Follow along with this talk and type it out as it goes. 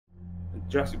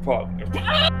Jurassic Park.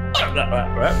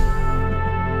 Right?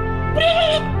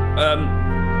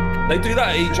 They do that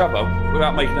at each other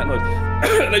without making that noise.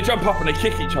 They jump up and they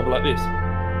kick each other like this.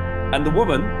 And the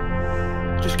woman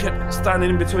just kept standing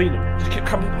in between them. Just kept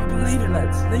coming. Oh, leave it,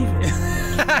 lads. Leave it.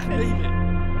 Leave it.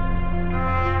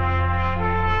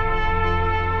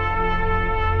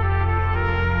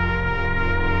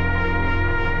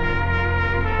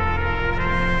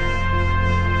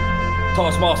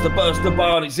 Taskmaster burst the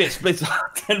bar and it splits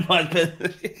 10 miles.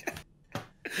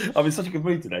 I'm in such a good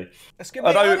mood today. That's good.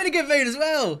 I'm in a good mood as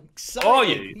well. Excited. Are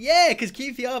you? Yeah, because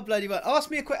QPR bloody well. Ask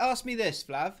me this,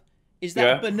 Flav. Is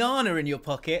that a banana in your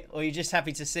pocket, or are you just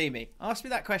happy to see me? Ask me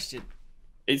that question.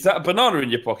 Is that a banana in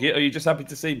your pocket, or are you just happy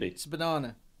to see me? It's a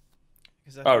banana.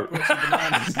 Because I brought some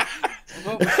bananas. I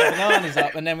brought some bananas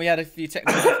up, and then we had a few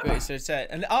technical difficulties.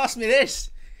 And ask me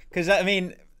this, because I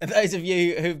mean, those of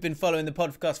you who've been following the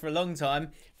podcast for a long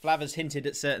time, Flav has hinted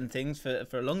at certain things for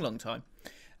a long, long time.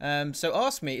 So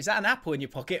ask me, is that an apple in your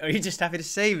pocket, or are you just happy to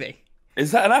see me?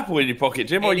 Is that an apple in your pocket,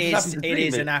 Jim? Or it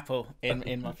is an apple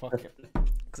in my pocket.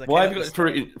 Why have you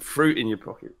got fruit in your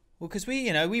pocket? Well, because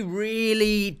we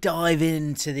really dive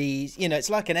into these. It's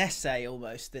like an essay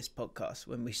almost. This podcast,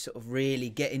 when we sort of really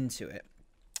get into it.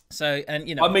 So, and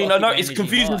I mean, I know it's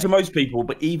confusing to most people,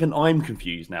 but even I'm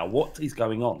confused now. What is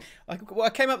going on? I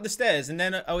came up the stairs and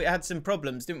then we had some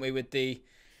problems, didn't we, with the.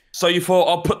 So you thought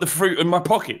I'll put the fruit in my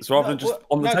pockets rather than just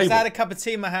on the table? No, I had a cup of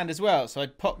tea in my hand as well, so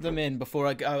I'd pop them in before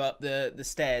I go up the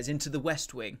stairs into the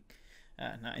West Wing,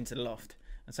 not into the loft.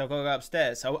 And so I've got to go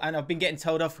upstairs. And I've been getting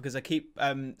told off because I keep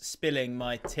spilling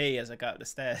my tea as I go up the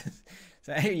stairs.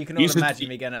 So you can all imagine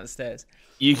me going up the stairs.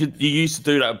 You used to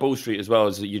do that at Ball Street as well,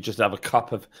 is that you just have a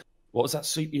cup of, what was that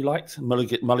soup you liked?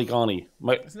 Mulligani.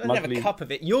 I don't have a cup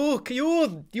of it. You're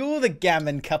the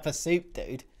gammon cup of soup,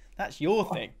 dude. That's your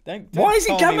thing. Don't Why is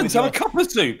it gammon to have a cup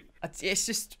of soup? It's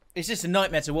just a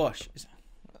nightmare to wash.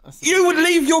 You would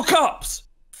leave your cups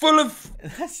full of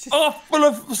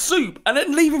soup and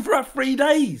then leave them for about 3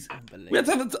 days. We had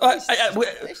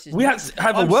to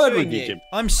have a word with you, Jim.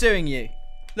 I'm suing you.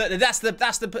 Look,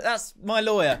 that's my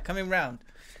lawyer coming round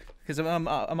because I'm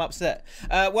upset.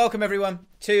 Welcome everyone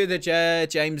to the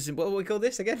James. What do we call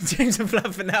this again? James and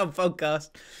Flav for Now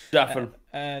podcast. Jaffin.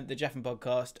 The Jaffin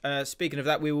podcast. Speaking of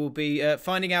that, we will be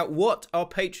finding out what our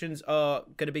patrons are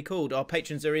going to be called. Our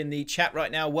patrons are in the chat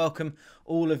right now. Welcome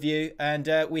all of you. And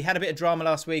we had a bit of drama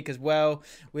last week as well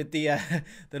with the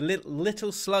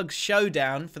Little Slugs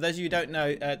Showdown. For those of you who don't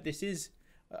know, this is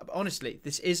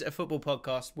a football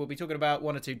podcast. We'll be talking about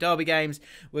 1 or 2 derby games.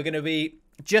 We're going to be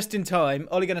just in time.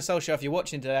 Ole Gunnar Solskjaer, if you're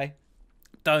watching today,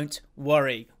 don't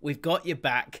worry. We've got your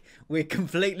back. We're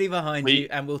completely behind you,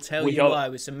 and we'll tell you why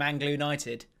with some Mangle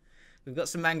United. We've got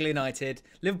some Mangle United.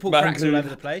 Liverpool cracks all over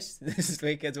the place this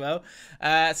week as well.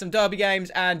 Some derby games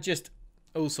and just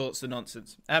all sorts of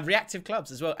nonsense. Reactive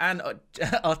clubs as well, and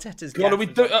Arteta's.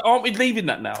 Aren't we leaving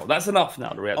that now? That's enough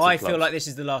now. The reactive clubs. I feel like this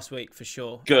is the last week for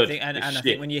sure. Good. I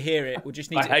think when you hear it, we'll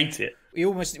just need. I hate it. We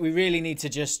really need to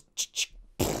just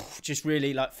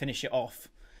really like finish it off.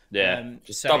 Yeah,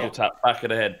 just double tap back of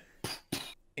the head.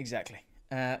 Exactly.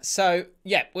 So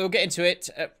yeah, we'll get into it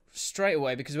straight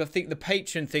away because I think the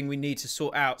patron thing we need to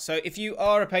sort out. So if you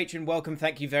are a patron, welcome.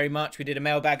 Thank you very much. We did a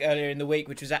mailbag earlier in the week,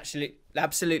 which was actually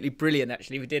absolutely brilliant.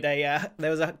 Actually, we did there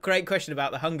was a great question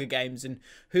about the Hunger Games and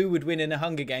who would win in the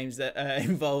Hunger Games that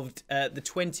involved the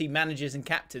 20 managers and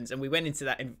captains, and we went into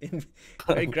that in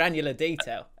very granular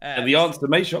detail. And the answer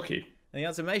may shock you. The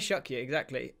answer may shock you,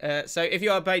 exactly. So if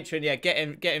you are a patron, yeah, get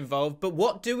involved. But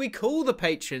what do we call the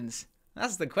patrons?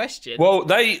 That's the question. Well,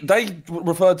 they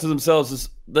refer to themselves as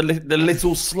the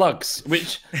little slugs,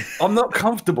 which I'm not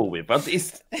comfortable with. But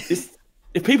it's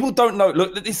if people don't know,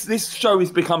 look, this show is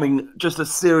becoming just a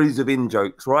series of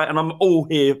in-jokes, right? And I'm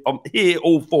here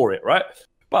all for it, right?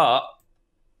 But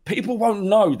people won't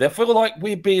know. They feel like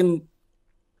we're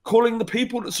calling the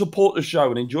people that support the show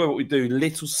and enjoy what we do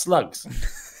little slugs.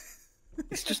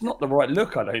 It's just not the right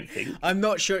look, I don't think. I'm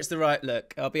not sure it's the right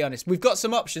look, I'll be honest. We've got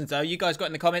some options, though. You guys got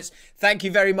in the comments. Thank you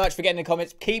very much for getting in the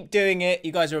comments. Keep doing it.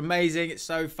 You guys are amazing. It's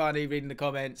so funny reading the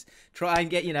comments. Try and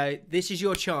get, this is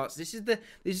your chance. This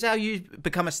is how you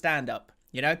become a stand-up,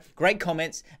 Great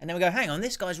comments. And then we go, hang on,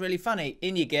 this guy's really funny.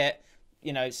 In you get,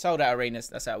 sold out arenas.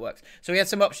 That's how it works. So we had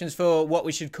some options for what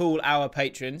we should call our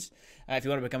patrons. If you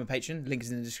want to become a patron, link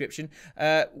is in the description.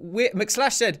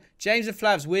 McSlash said, James and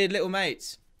Flav's weird little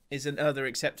mates is another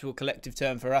acceptable collective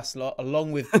term for us lot,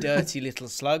 along with dirty little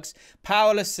slugs.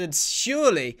 Powerless said,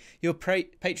 surely your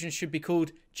patrons should be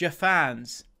called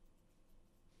Jafans.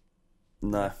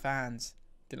 No. Fans.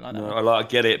 Didn't like that. No, I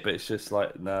get it, but it's just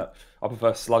like, no. I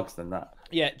prefer slugs than that.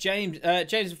 Yeah, James and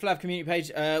Flav community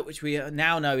page, which we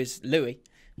now know is Louis.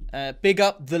 Big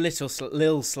up the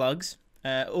Lil Slugs.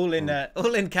 All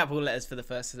in capital letters for the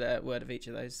first word of each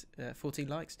of those. 14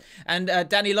 likes. And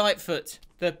Danny Lightfoot.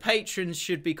 The patrons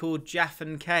should be called Jaff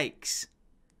and Cakes.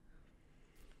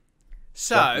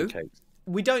 So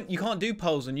you can't do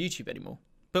polls on YouTube anymore.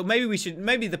 But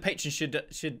maybe the patrons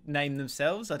should name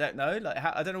themselves. I don't know.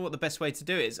 I don't know what the best way to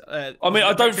do it is. I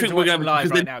don't think we're going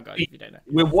live right now, guys. If you don't know,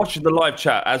 we're watching the live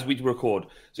chat as we record.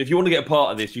 So if you want to get a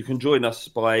part of this, you can join us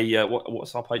by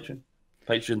what's our Patreon?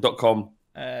 Patreon.com.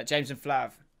 James and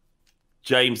Flav.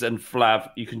 James and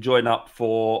Flav. You can join up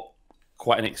for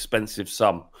quite an expensive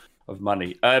sum of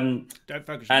money. Don't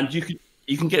focus. And you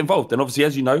can get involved. And obviously,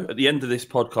 as you know, at the end of this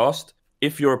podcast,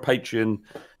 if you're a Patreon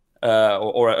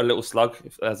or a little slug,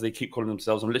 as they keep calling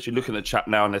themselves, I'm literally looking at the chat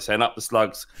now and they're saying up the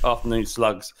slugs, afternoon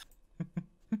slugs.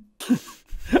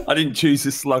 I didn't choose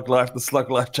this slug life. The slug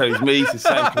life chose me. So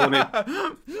Sam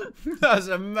Cornyn. That's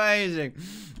amazing.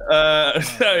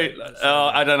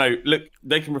 I don't know. Look,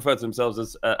 they can refer to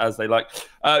themselves as they like.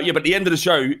 But at the end of the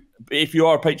show, if you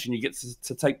are a patron, you get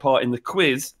to take part in the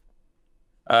quiz.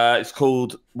 It's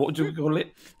called, what would you call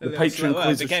it? The patron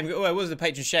quiz. It was the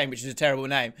patron shame, which is a terrible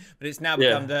name, but it's now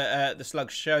become the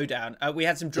Slug Showdown. We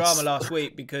had some drama last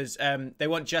week because they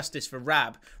want justice for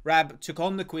Rab. Rab took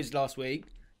on the quiz last week.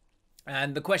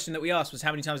 And the question that we asked was how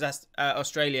many times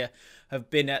Australia have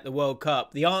been at the World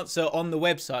Cup. The answer on the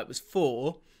website was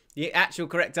 4. The actual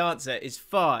correct answer is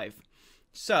 5.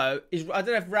 So, I don't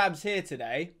know if Rab's here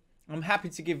today. I'm happy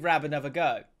to give Rab another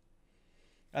go.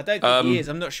 I don't think he is.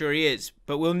 I'm not sure he is.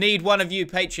 But we'll need one of you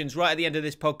patrons right at the end of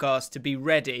this podcast to be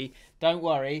ready. Don't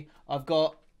worry. I've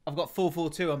got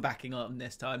 442 I'm backing on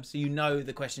this time, so you know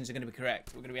the questions are going to be correct.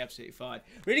 We're going to be absolutely fine.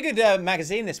 Really good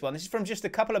magazine, this one. This is from just a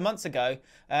couple of months ago.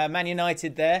 Man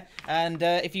United there. And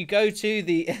if you go to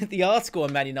the article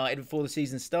on Man United before the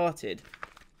season started,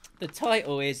 the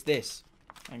title is this.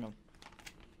 Hang on.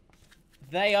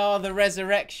 They are the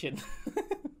resurrection.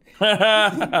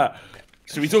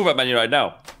 Should we talk about Man United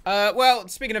now? Well,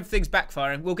 speaking of things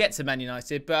backfiring, we'll get to Man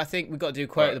United, but I think we've got to do a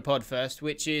quote of the pod first,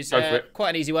 which is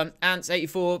quite an easy one.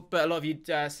 Ants84, but a lot of you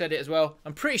said it as well.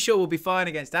 I'm pretty sure we'll be fine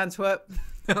against Antwerp.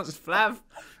 That was Flav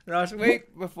last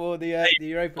week before the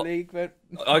Europa League. But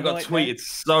I got tweeted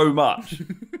so much.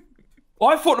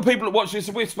 I thought the people that watch this,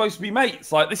 we're supposed to be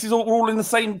mates. Like, this is all, we're all in the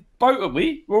same boat, aren't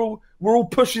we? We're all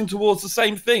pushing towards the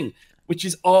same thing, which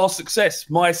is our success,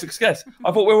 my success.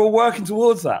 I thought we were all working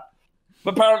towards that.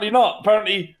 But apparently not.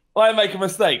 Apparently, I make a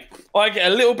mistake. I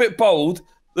get a little bit bold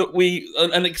that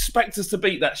and expect us to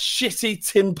beat that shitty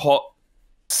tin pot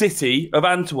city of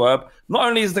Antwerp. Not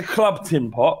only is the club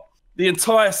tin pot, the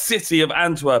entire city of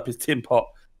Antwerp is tin pot.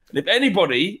 And if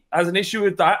anybody has an issue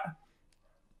with that,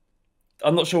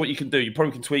 I'm not sure what you can do. You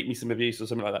probably can tweet me some abuse or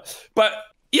something like that. But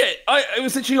yeah, it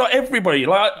was literally like everybody.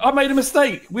 Like, I made a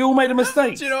mistake. We all made a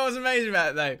mistake. Do you know what was amazing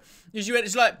about it though? Is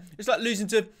it's like losing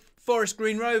to Forest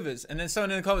Green Rovers, and then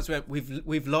someone in the comments went,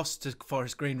 "We've lost to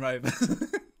Forest Green Rovers."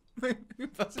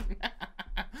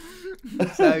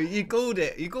 So you called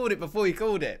it. You called it before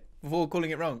calling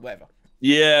it wrong. Whatever.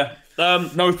 Yeah.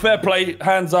 No, fair play.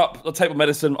 Hands up. I'll take my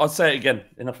medicine. I'll say it again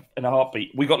in a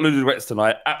heartbeat. We got Ludogorets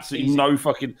tonight. Absolutely easy. No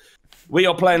fucking. We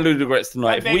are playing Ludogorets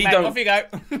tonight. If we don't, off you go.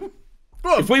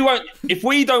 if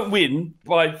we don't win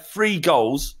by 3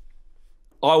 goals,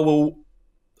 I will.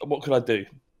 What could I do?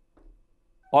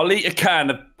 I'll eat a can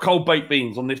of cold baked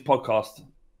beans on this podcast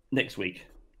next week.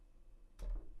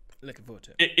 Looking forward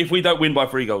to it. If we don't win by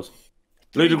 3 goals.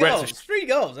 3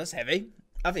 goals, that's heavy.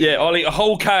 I'll eat a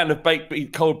whole can of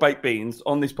cold baked beans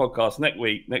on this podcast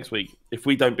next week if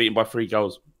we don't beat him by 3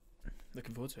 goals.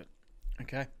 Looking forward to it.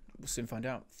 Okay, we'll soon find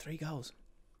out. 3 goals.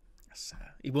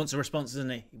 He wants a response, doesn't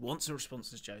he? He wants a response,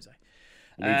 says Jose.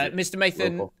 Mr.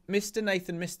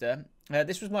 Nathan,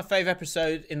 this was my favourite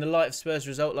episode in the light of Spurs'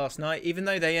 result last night. Even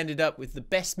though they ended up with the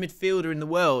best midfielder in the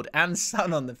world and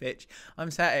Son on the pitch,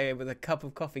 I'm sat here with a cup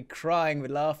of coffee crying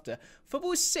with laughter.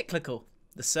 Football is cyclical,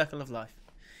 the circle of life.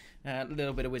 A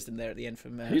little bit of wisdom there at the end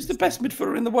from... Who's the best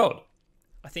midfielder in the world?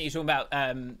 I think you're talking about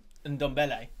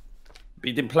Ndombele. But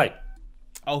he didn't play.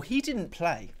 Oh, he didn't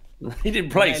play. He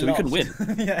didn't play, so he couldn't win.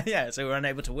 yeah, so we're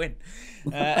unable to win.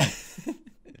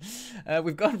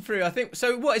 We've gone through, I think.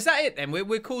 So what is that? It then?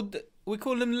 We call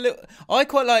them little. I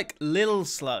quite like little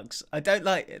slugs. I don't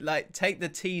like take the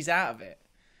T's out of it.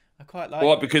 I quite like.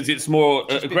 What? Because it's more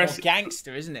aggressive, more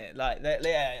gangster, isn't it? Like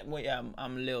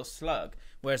I'm a little slug,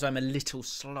 whereas I'm a little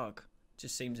slug.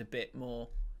 Just seems a bit more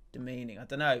demeaning. I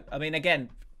don't know. I mean, again,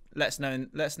 let us know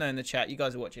in the chat. You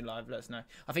guys are watching live. Let us know.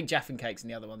 I think Jaff and Cakes and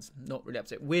the other ones not really up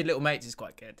to it. Weird Little Mates is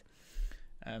quite good.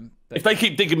 But if they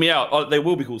keep digging me out, they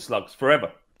will be called slugs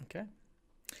forever. Okay.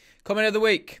 Comment of the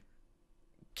week.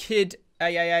 Kid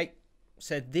AAA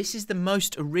said, "This is the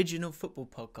most original football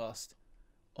podcast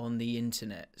on the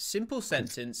internet. Simple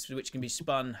sentence which can be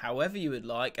spun however you would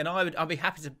like, and I'd be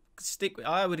happy to stick with.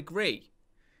 I would agree.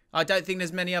 I don't think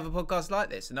there's many other podcasts like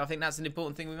this, and I think that's an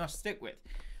important thing we must stick with.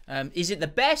 Is it the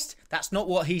best? That's not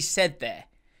what he said there.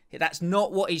 That's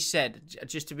not what he said,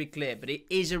 just to be clear, but it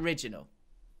is original.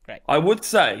 Great. I would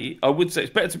say it's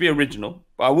better to be original,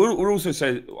 but I would also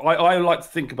say I like to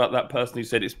think about that person who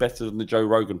said it's better than the Joe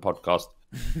Rogan podcast.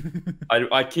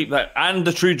 I keep that, and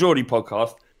the True Geordie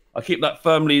podcast. I keep that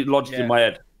firmly lodged in my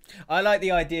head. I like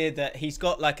the idea that he's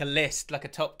got like a list, like a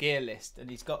Top Gear list, and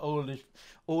he's got all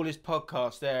his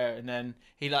podcasts there, and then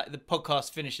the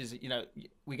podcast finishes. You know,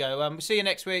 we go, we'll see you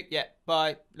next week. Yeah,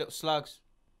 bye. Little slugs.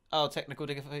 Oh, technical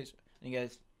difficulties. And he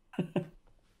goes,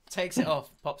 takes it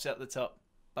off, pops it up the top,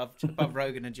 above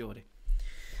Rogan and Geordie.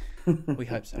 We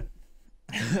hope so.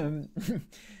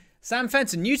 Sam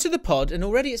Fenton, new to the pod, and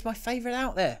already it's my favourite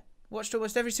out there. Watched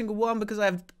almost every single one because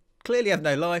I clearly have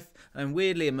no life. I'm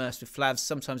weirdly immersed with Flav's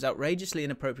sometimes outrageously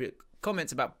inappropriate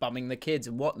comments about bumming the kids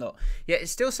and whatnot. Yet it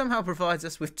still somehow provides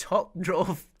us with top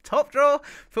draw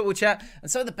football chat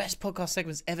and some of the best podcast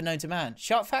segments ever known to man.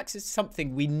 Sharp Facts is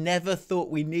something we never thought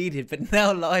we needed, but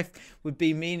now life would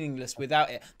be meaningless without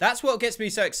it. That's what gets me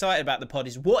so excited about the pod,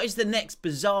 is what is the next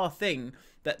bizarre thing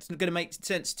that's going to make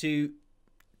sense to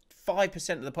 5%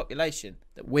 of the population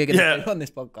that we're going to do on this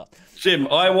podcast. Jim,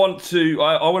 I want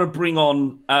to bring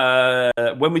on,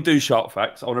 when we do Sharp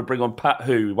Facts, I want to bring on Pat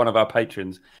Who, one of our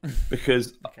patrons,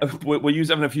 because we're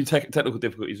having a few technical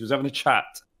difficulties. We was having a chat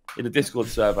in a Discord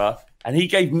server, and he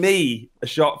gave me a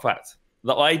Sharp Fact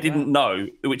that I didn't know,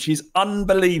 which is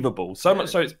unbelievable. So much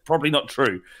so it's probably not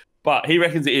true, but he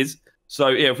reckons it is. So,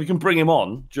 yeah, if we can bring him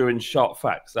on during Sharp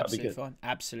Facts, that'd be good. Fine.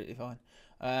 Absolutely fine.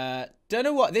 Don't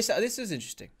know what, this is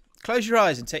interesting. Close your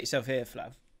eyes and take yourself here,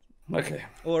 Flav. Okay.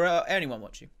 Or anyone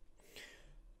watching.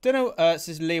 Don't know, this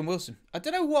is Liam Wilson. I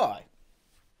don't know why,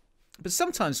 but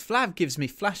sometimes Flav gives me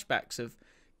flashbacks of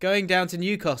going down to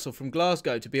Newcastle from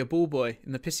Glasgow to be a ball boy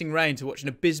in the pissing rain to watch an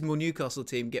abysmal Newcastle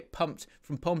team get pumped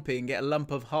from Pompey and get a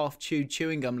lump of half-chewed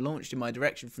chewing gum launched in my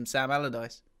direction from Sam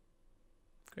Allardyce.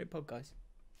 Great pod, guys.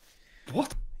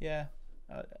 What? Yeah.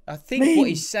 I think what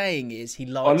he's saying is he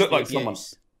likes the abuse. Someone.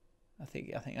 I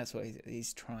think that's what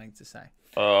he's trying to say.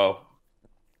 Oh.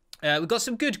 We've got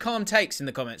some good calm takes in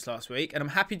the comments last week, and I'm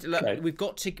happy to look. Okay. We've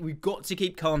got to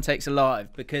keep calm takes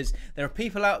alive, because there are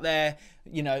people out there,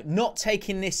 you know, not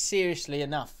taking this seriously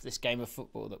enough. This game of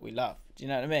football that we love. Do you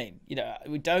know what I mean? You know,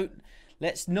 we don't.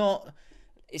 Let's not.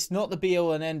 It's not the be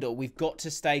all and end all. We've got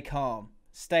to stay calm.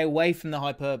 Stay away from the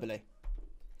hyperbole.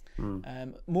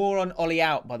 More on Ollie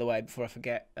out, by the way, before I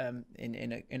forget,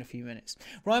 in a few minutes.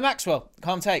 Ryan Maxwell,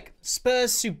 calm take.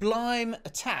 Spurs' sublime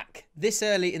attack this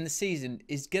early in the season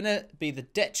is going to be the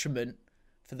detriment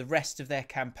for the rest of their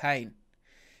campaign.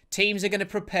 Teams are going to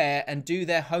prepare and do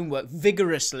their homework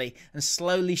vigorously and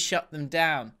slowly shut them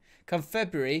down. Come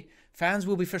February, fans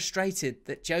will be frustrated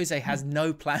that Jose has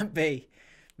no plan B.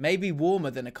 Maybe warmer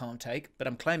than a calm take, but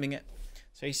I'm claiming it.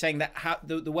 So he's saying that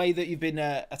the way that you've been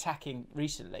attacking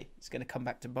recently is going to come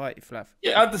back to bite you, Flav.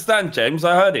 Yeah, I understand, James.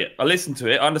 I heard it. I listened to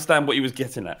it. I understand what he was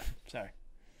getting at. Sorry.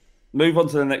 Move on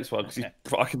to the next one,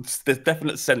 because there's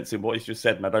definite sense in what he's just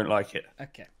said, and I don't like it.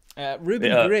 Okay.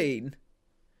 Ruben Green.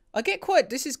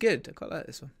 This is good. I quite like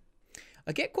this one.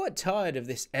 I get quite tired of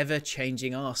this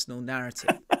ever-changing Arsenal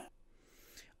narrative.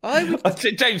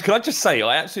 James, can I just say,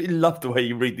 I absolutely love the way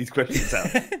you read these questions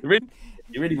out.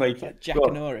 You really make it. Jack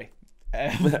Anori.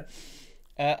 I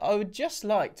would just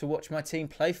like to watch my team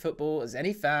play football as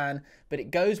any fan, but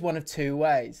it goes one of two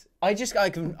ways. I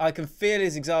can feel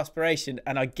his exasperation,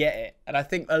 and I get it. And I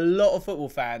think a lot of football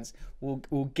fans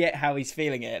will get how he's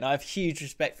feeling it. And I have huge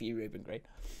respect for you, Ruben Green.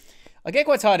 I get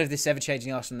quite tired of this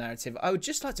ever-changing Arsenal narrative. I would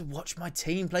just like to watch my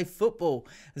team play football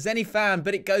as any fan,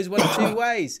 but it goes one of two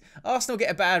ways. Arsenal get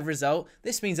a bad result.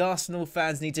 This means Arsenal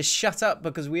fans need to shut up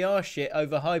because we are shit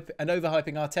overhyping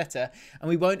Arteta, and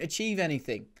we won't achieve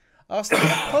anything. Arsenal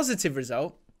get a positive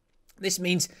result. This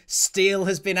means steel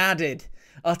has been added.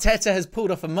 Arteta has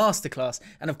pulled off a masterclass,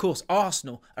 and of course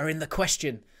Arsenal are in the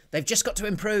question. They've just got to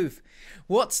improve.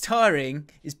 What's tiring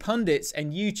is pundits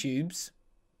and YouTubers,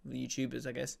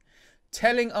 I guess,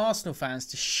 telling Arsenal fans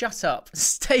to shut up,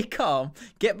 stay calm,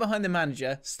 get behind the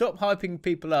manager, stop hyping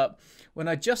people up, when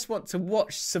I just want to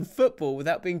watch some football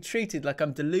without being treated like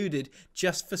I'm deluded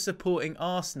just for supporting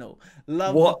Arsenal.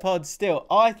 Love the pod still.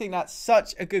 I think that's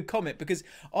such a good comment, because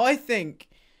I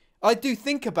do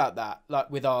think about that, like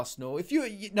with Arsenal. If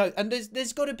you know, and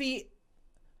there's got to be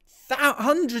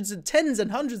hundreds and tens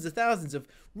and hundreds of thousands of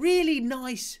really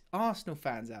nice Arsenal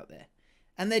fans out there,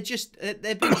 and they're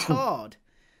being tarred.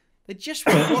 They just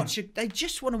want to watch. They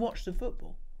just want to watch the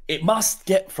football. It must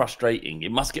get frustrating.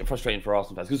 It must get frustrating for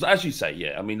Arsenal fans because, as you say,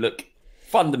 yeah. I mean, look,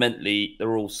 fundamentally,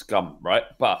 they're all scum, right?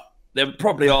 But there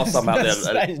probably are some out there.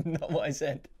 That is not what I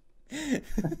said.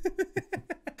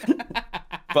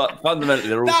 But fundamentally,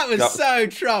 they're all. That was so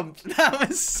Trump. That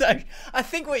was so. I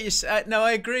think what you're saying. No,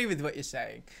 I agree with what you're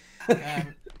saying.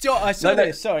 I saw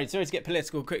this. Sorry to get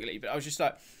political quickly, but I was just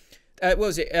like, what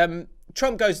was it?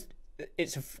 Trump goes,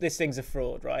 this thing's a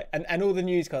fraud, right? And all the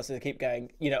newscasters keep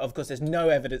going, of course, there's no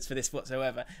evidence for this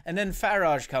whatsoever. And then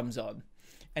Farage comes on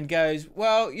and goes,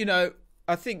 well,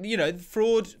 I think,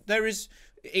 fraud,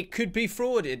 it could be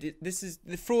frauded.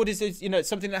 The fraud is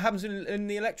something that happens in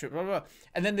the electorate, blah, blah, blah.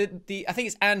 And then I think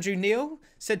it's Andrew Neil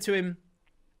said to him,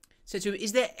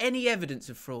 is there any evidence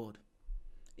of fraud?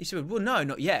 He said, well, no,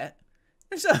 not yet.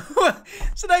 So now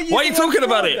why are you talking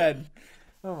about it? Then?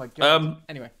 Oh my God.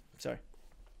 Anyway, sorry.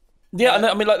 Yeah,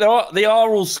 I mean, like they are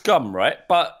all scum, right?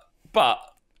 But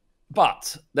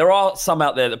there are some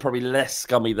out there that are probably less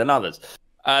scummy than others.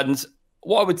 And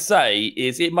what I would say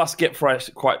is it must get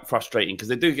quite frustrating because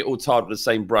they do get all tarred with the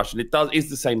same brush, and is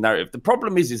the same narrative. The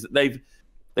problem is that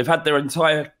they've had their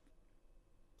entire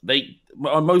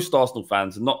most Arsenal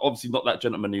fans, and obviously not that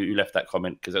gentleman who left that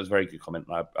comment because that was a very good comment.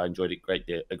 And I enjoyed it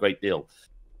a great deal.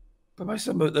 But most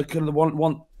of them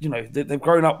they've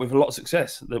grown up with a lot of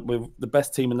success, with the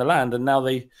best team in the land, and now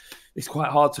it's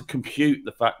quite hard to compute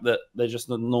the fact that they're just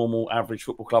a normal average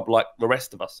football club like the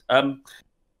rest of us.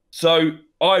 So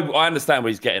I understand where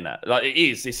he's getting at. Like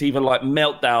it's either like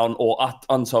meltdown or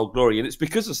untold glory, and it's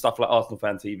because of stuff like Arsenal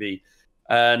Fan TV,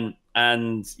 and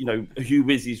Hugh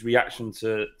Wizzy's reaction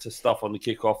to stuff on the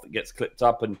kickoff that gets clipped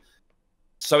up, and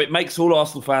so it makes all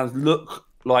Arsenal fans look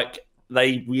like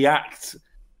they react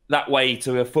that way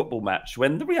to a football match.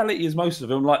 When the reality is, most of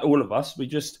them, like all of us,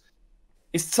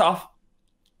 it's tough.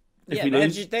 Yeah,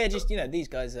 they're just these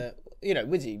guys are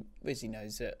Wizzy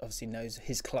obviously knows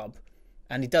his club.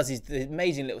 And he does the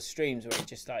amazing little streams where he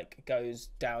just like goes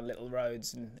down little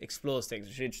roads and explores things,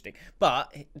 which is interesting.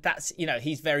 But that's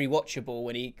he's very watchable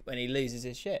when he loses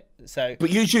his shit. So, but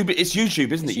it's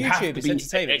YouTube, isn't it? You have to be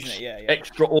entertainment, isn't it? Yeah.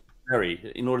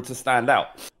 Extraordinary in order to stand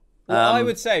out. What I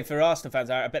would say for Arsenal fans,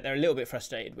 I bet they're a little bit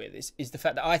frustrated with is the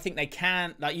fact that I think they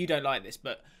can, like, you don't like this,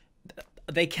 but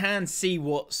they can see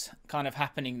what's kind of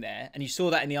happening there, and you saw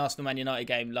that in the Arsenal Man United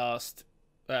game last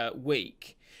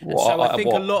week. And so I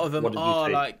think a lot of them are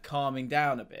like calming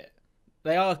down a bit.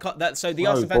 They are so the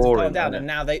Arsenal fans have calmed down, and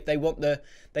now they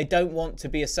don't want to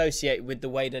be associated with the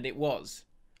way that it was.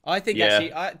 I think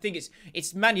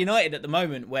it's Man United at the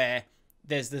moment where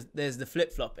there's the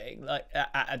flip flopping like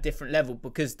at a different level,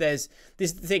 because there's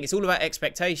this thing. It's all about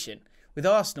expectation. With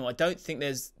Arsenal, I don't think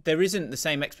there isn't the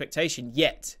same expectation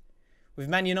yet. With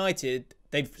Man United,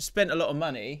 they've spent a lot of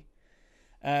money.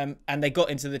 And they got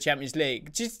into the Champions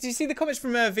League. Do you see the comments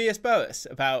from V.S. Boas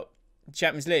about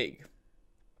Champions League?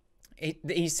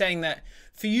 He's saying that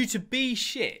for you to be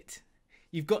shit,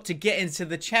 you've got to get into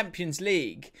the Champions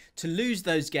League to lose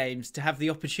those games to have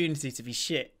the opportunity to be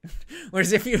shit.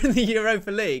 Whereas if you're in the Europa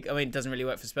League, I mean, it doesn't really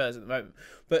work for Spurs at the moment,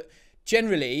 but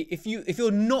generally, if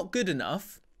you're not good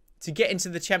enough to get into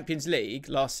the Champions League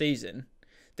last season,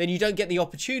 then you don't get the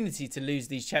opportunity to lose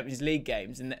these Champions League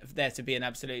games and there to be an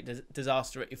absolute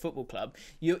disaster at your football club.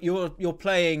 You're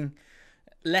playing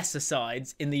lesser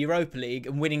sides in the Europa League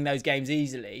and winning those games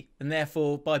easily, and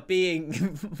therefore by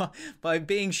being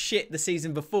shit the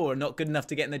season before and not good enough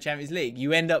to get in the Champions League,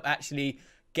 you end up actually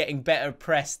getting better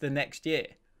press the next year.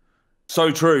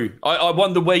 So true. I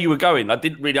wonder where you were going. I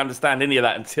didn't really understand any of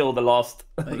that until the last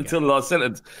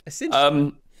sentence. It's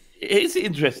interesting. It's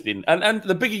interesting, and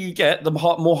the bigger you get, the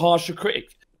more harsher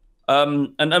critic.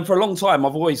 And for a long time,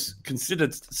 I've always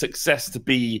considered success to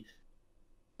be,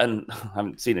 and I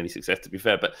haven't seen any success to be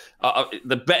fair, but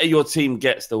the better your team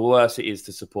gets, the worse it is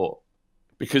to support,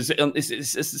 because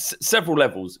it's several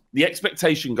levels. The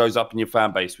expectation goes up in your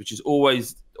fan base, which is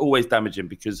always damaging,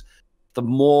 because the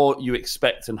more you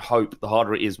expect and hope, the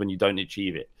harder it is when you don't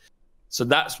achieve it. So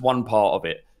that's one part of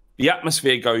it. The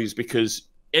atmosphere goes because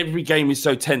every game is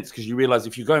so tense, because you realise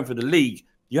if you're going for the league,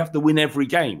 you have to win every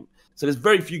game. So there's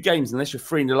very few games, unless you're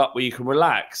 3-0 up, where you can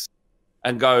relax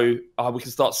and go, we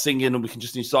can start singing and we can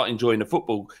just start enjoying the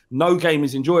football. No game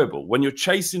is enjoyable. When you're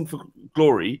chasing for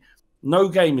glory, no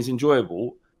game is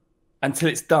enjoyable until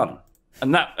it's done.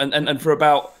 And for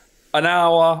about an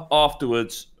hour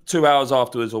afterwards, 2 hours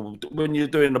afterwards, or when you're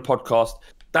doing a podcast,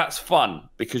 that's fun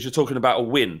because you're talking about a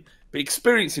win. But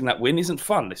experiencing that win isn't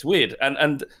fun. It's weird.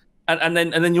 And and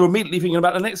then you're immediately thinking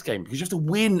about the next game because you have to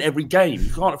win every game.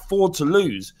 You can't afford to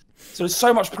lose. So there's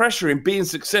so much pressure in being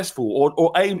successful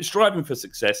or striving for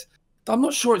success. I'm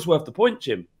not sure it's worth the point,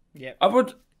 Jim. Yeah, I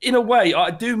would, in a way,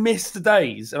 I do miss the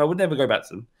days, and I would never go back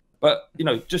to them. But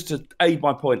just to aid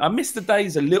my point, I miss the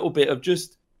days a little bit of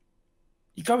just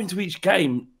you go into each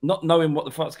game not knowing what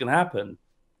the fuck's going to happen,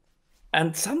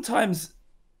 and sometimes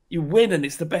you win and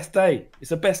it's the best day. It's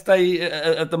the best day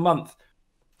of the month.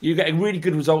 You get a really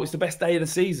good result. It's the best day of the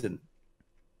season.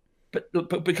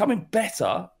 But becoming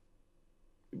better,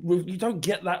 you don't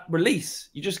get that release.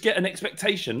 You just get an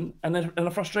expectation and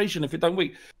a frustration if it don't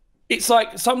win. It's like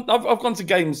I've gone to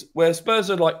games where Spurs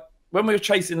are like, when we were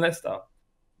chasing Leicester,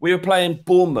 we were playing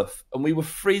Bournemouth and we were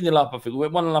 3-0 up, I think. We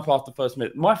went 1-0 up after the first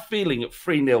minute. My feeling at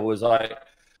 3-0 was like,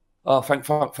 oh, thank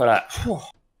fuck for that.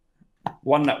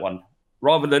 Won that one.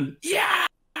 Rather than, yeah,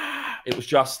 it was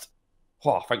just,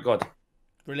 oh, thank God.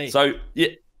 Relief. So, yeah,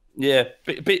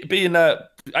 being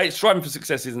striving for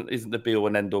success isn't the be all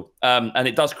and end all, and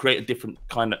it does create a different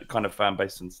kind of fan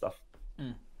base and stuff.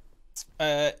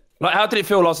 Like, how did it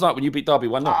feel last night when you beat Derby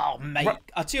 1-0? Oh, mate,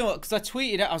 I'll tell you what, because I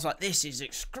tweeted it, I was like, this is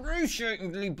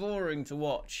excruciatingly boring to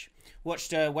watch.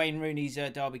 Watched Wayne Rooney's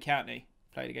Derby County,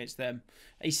 played against them.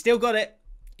 He's still got it.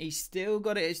 It's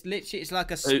literally, it's like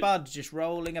a spud just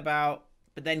rolling about,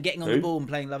 but then getting on the ball and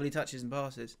playing lovely touches and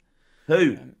passes.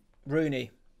 Who?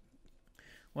 Rooney.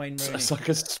 Wayne Rooney. It's like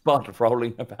a spud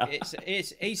rolling about. He's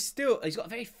got a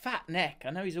very fat neck. I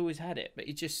know he's always had it, but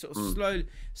he just sort of slowly.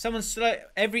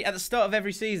 At the start of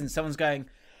every season, someone's going,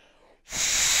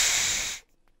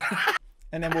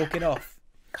 and then walking off,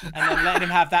 and then letting him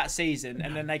have that season,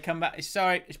 and then they come back. It's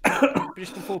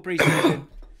just before pre-season.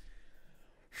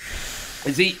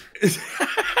 Is he?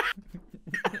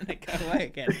 They go away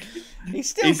again. He's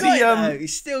still got it.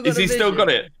 He's still got. Is he still got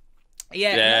it?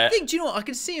 Yeah. I think, do you know what? I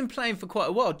can see him playing for quite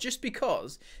a while just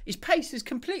because his pace is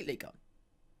completely gone.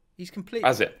 He's completely.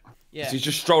 Has it? Yeah. So he's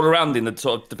just strolled around in the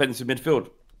sort of defensive midfield.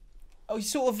 Oh, he's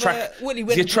sort of. He's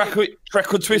a track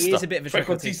twister. He is a bit of a track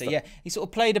twister. Yeah, he sort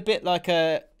of played a bit like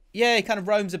a. Yeah, he kind of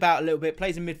roams about a little bit.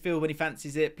 Plays in midfield when he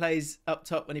fancies it. Plays up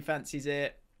top when he fancies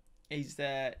it. He's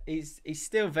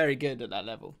still very good at that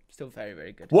level. Still very,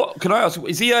 very good. What can I ask?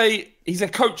 He's a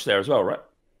coach there as well, right?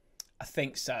 I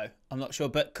think so. I'm not sure,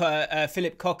 but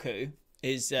Philip Koku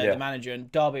is the manager, and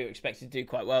Derby are expected to do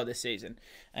quite well this season,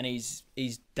 and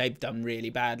they've done really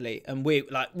badly, and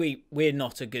we're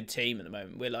not a good team at the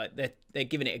moment. We're like they're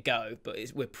giving it a go, but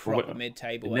we're proper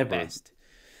mid-table at best.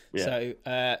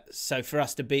 Yeah. So for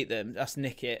us to beat them, us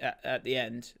nick it at the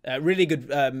end. Really good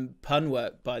pun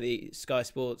work by the Sky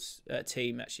Sports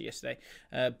team actually yesterday.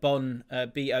 Bonne,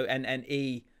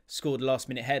 Bonne, scored a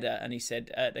last-minute header, and he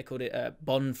said they called it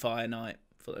Bonfire Night.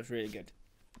 I thought that was really good.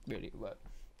 Really good work.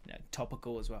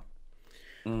 Topical as well.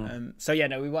 So yeah,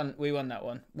 no, we won that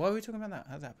one. Why were we talking about that?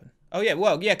 How'd that happen? Oh yeah,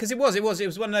 well, yeah, because it was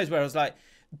one of those where I was like,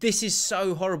 this is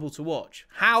so horrible to watch.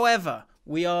 However,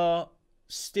 we are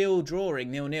still drawing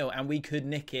 0-0, and we could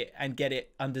nick it and get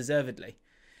it undeservedly.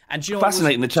 And do you know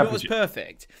fascinating what the championship. Do you know what's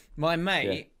perfect? My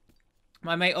mate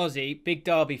Ozzy, big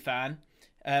Derby fan.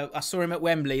 I saw him at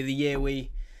Wembley the year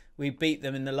we beat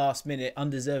them in the last minute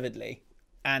undeservedly,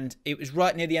 and it was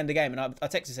right near the end of the game. And I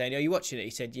texted saying, "Are you watching it?"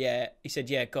 He said, "Yeah." He said,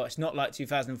 "Yeah, God, it's not like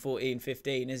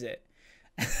 2014-15, is it?"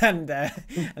 And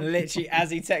literally,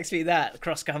 as he texts me that, the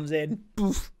cross comes in,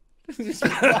 poof,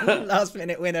 last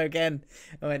minute winner again.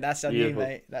 I went, "That's on you,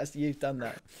 mate. You've done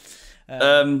that." It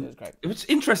was great. It was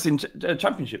interesting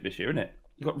championship this year, isn't it?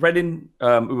 You got Reading,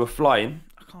 who were flying.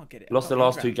 I can't get it. Lost the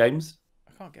last 2 games.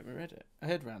 I can't get my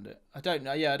head around it. I don't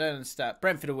know. Yeah, I don't understand.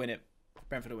 Brentford will win it.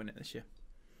 Brentford will win it this year.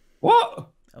 What?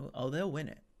 Oh, they'll win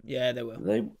it. Yeah, they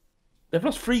will. They've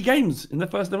lost 3 games in the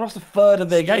first. They've lost a third of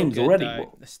their games already. They're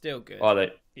still good. Are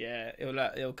they? Yeah,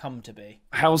 it'll come to be.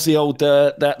 How's the old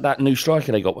that new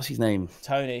striker they got? What's his name?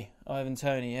 Ivan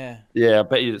Toney. Yeah. Yeah, I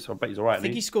bet he's all right. I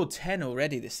think he scored 10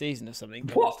 already this season or something.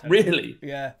 What? Really?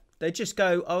 Yeah. They just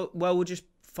go. Oh well, we'll just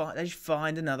find. They just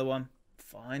find another one.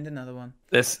 Find another one.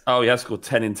 He has scored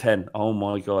 10 in 10. Oh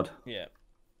my God. Yeah.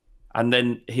 And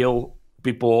then he'll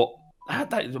be bought.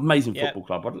 That is an amazing football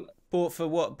club. Bought for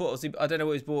what? I don't know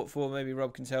what he's bought for. Maybe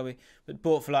Rob can tell me. But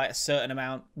bought for like a certain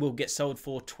amount. Will get sold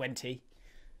for 20,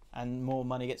 and more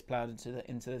money gets ploughed into the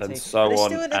team. And so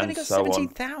on. They've only got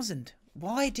 17,000.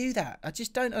 Why do that? I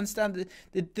just don't understand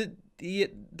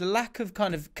the lack of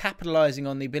kind of capitalising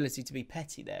on the ability to be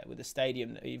petty there with a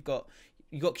stadium that you've got.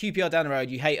 You've got QPR down the road.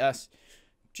 You hate us.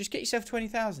 Just get yourself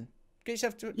 20,000. Get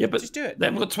yourself to just do it. They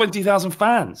haven't got 20,000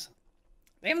 fans.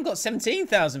 They haven't got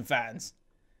 17,000 fans.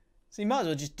 So you might as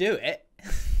well just do it.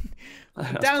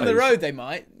 Down the road, they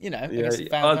might. You know. Yeah,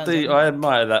 I do. I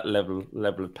admire that level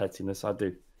of pettiness. I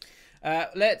do.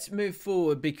 Let's move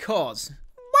forward because.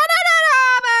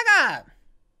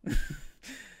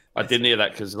 I didn't hear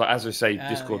that because, like, as we say,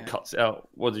 Discord cuts it out.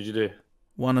 What did you do?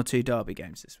 1 or 2 derby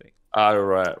games this week. Oh,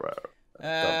 right.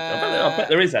 I bet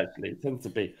there is, actually. It tends to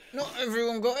be. Not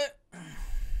everyone got it.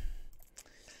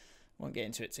 Won't get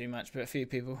into it too much, but a few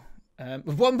people.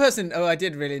 One person, I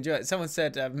did really enjoy it. Someone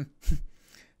said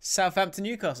Southampton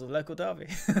Newcastle, local derby.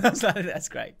 That's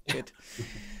great. Good.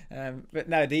 But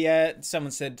no,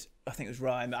 someone said, I think it was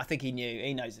Ryan, but I think he knew.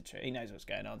 He knows the truth. He knows what's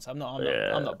going on. So I'm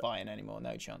not buying anymore.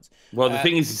 No chance. Well, the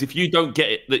thing is if you don't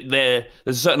get it, there's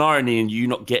a certain irony in you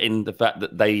not getting the fact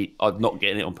that they are not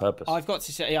getting it on purpose. I've got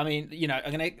to say, I mean, you know,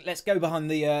 let's go behind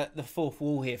the fourth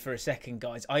wall here for a second,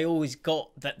 guys. I always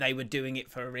got that they were doing it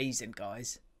for a reason,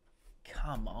 guys.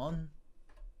 Come on.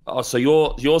 Oh, so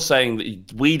you're saying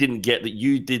that we didn't get that,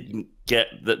 you didn't get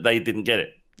that, they didn't get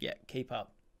it? Yeah, keep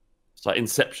up. It's like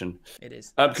Inception. It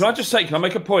is. Can I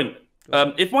make a point?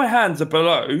 If my hands are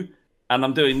below and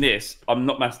I'm doing this, I'm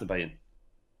not masturbating.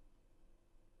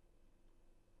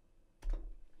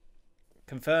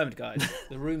 Confirmed, guys.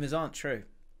 The rumours aren't true.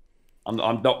 I'm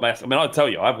not masturbating. I mean, I'll tell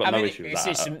you, I've got no issue with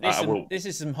that. This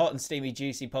is some hot and steamy,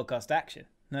 juicy podcast action.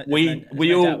 We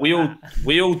all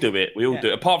do it. We all do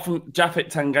it. Apart from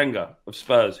Japhet Tanganga of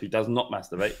Spurs, who does not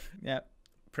masturbate. Yeah.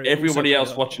 Everybody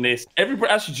else watching this,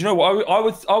 actually, do you know what?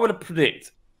 I would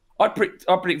predict about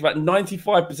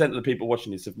 95% of the people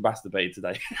watching this have masturbated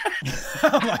today.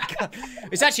 Oh my god!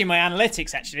 It's actually my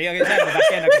analytics. Actually, I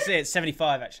can see it's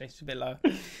 75. Actually, it's a bit low.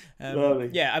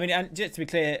 Yeah, I mean, and just to be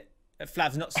clear,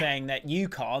 Flav's not saying that you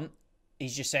can't.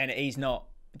 He's just saying that he's not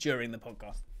during the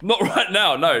podcast. Not right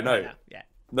now. No. Yeah.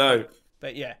 No.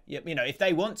 But yeah, you know, if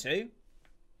they want to,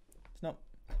 it's not.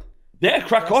 Yeah,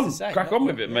 crack on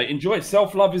with it, mate. Enjoy it.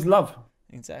 Self-love is love.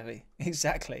 Exactly.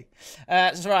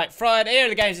 That's right. Friday, here are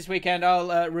the games this weekend.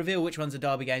 I'll reveal which ones are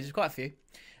derby games. There's quite a few.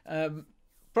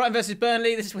 Brighton versus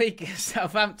Burnley this week.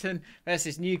 Southampton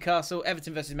versus Newcastle.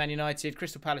 Everton versus Man United.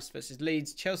 Crystal Palace versus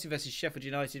Leeds. Chelsea versus Sheffield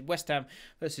United. West Ham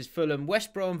versus Fulham.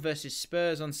 West Brom versus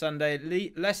Spurs on Sunday.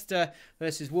 Leicester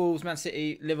versus Wolves. Man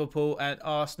City, Liverpool and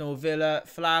Arsenal. Villa.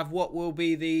 Flav, what will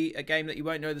be a game that you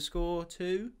won't know the score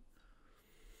to?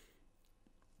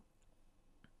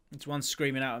 It's one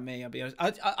screaming out at me, I'll be honest.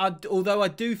 Although I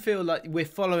do feel like we're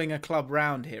following a club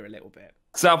round here a little bit.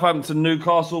 Southampton,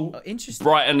 Newcastle, interesting.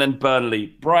 Brighton and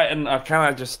Burnley. Brighton, can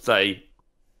I just say,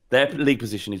 their league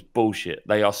position is bullshit.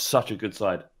 They are such a good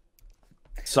side.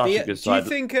 Do you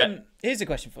think... here's a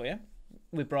question for you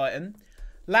with Brighton.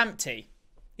 Lamptey,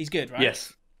 he's good, right?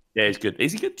 Yes. Yeah, he's good.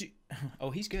 Is he good?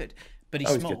 He's good. But he's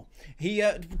small.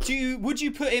 Would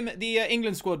you put him... The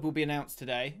England squad will be announced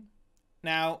today.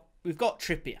 Now... We've got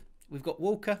Trippier, we've got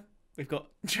Walker, we've got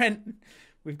Trent,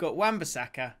 we've got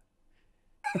Wan-Bissaka.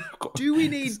 Do we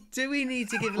need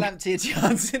to give Lamptey a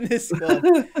chance in this squad?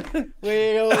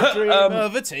 We all dream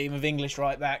of a team of English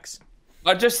right backs.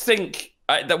 I just think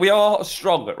that we are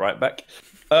strong at right back.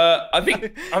 I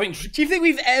think. Do you think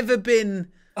we've ever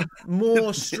been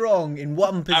more strong in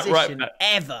one position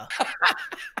ever?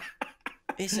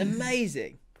 It's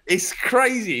amazing. It's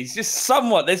crazy. It's just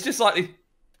somewhat. There's just like.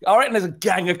 I reckon there's a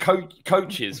gang of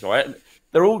coaches, right?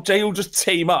 They all just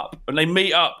team up and they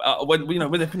meet up when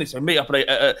they finish. They meet up at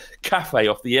a cafe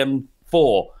off the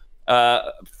M4.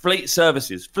 Fleet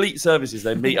Services.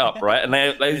 They meet up, right? And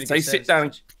they sit down.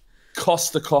 And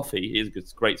Costa Coffee is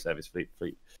a great service. Fleet.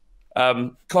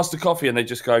 Costa Coffee, and they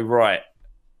just go, right.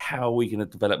 How are we going to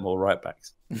develop more right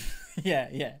backs?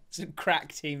 Yeah. Some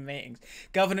crack team meetings.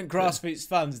 Government grassroots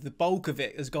funds, the bulk of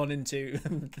it has gone into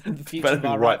the future of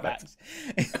our right backs.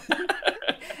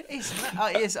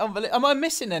 It's unbelievable. Am I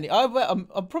missing any? I'm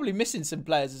probably missing some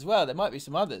players as well. There might be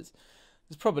some others.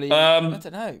 There's probably, I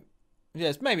don't know.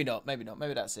 Yes, maybe not. Maybe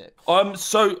that's it.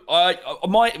 So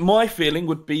my feeling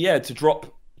would be, to drop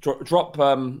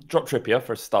Trippier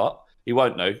for a start. He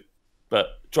won't know, but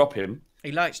drop him.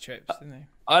 He likes trips, doesn't he?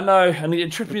 I know, and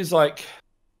Trippier's like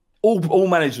all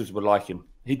managers would like him.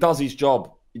 He does his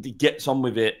job. He gets on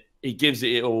with it. He gives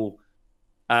it all,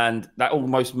 and that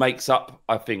almost makes up,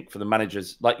 I think, for the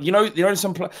managers. Like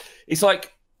some. It's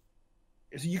like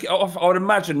I would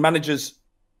imagine managers.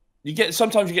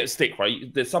 Sometimes you get a stick,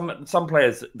 right? There's some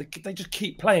players they just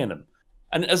keep playing them,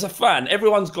 And as a fan,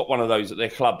 everyone's got one of those at their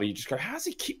club. But you just go, how's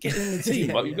he keep getting in the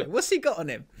team? What's he got on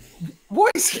him?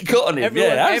 What has he got on him?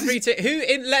 Let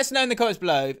us know in the comments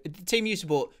below. The team you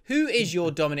support. Who is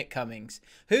your Dominic Cummings?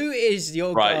 Who is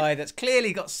your guy that's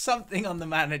clearly got something on the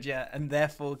manager and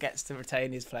therefore gets to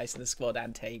retain his place in the squad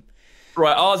and team?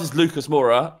 Right, ours is Lucas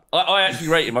Moura. I actually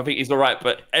rate him. I think he's all right.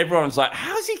 But everyone's like,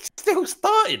 how's he still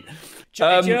starting? Do you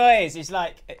know what it is? It's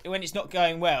like when it's not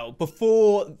going well,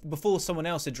 before someone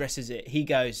else addresses it, he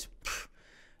goes,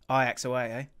 Ajax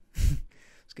away, eh?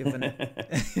 It's good, isn't it?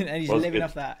 And he's living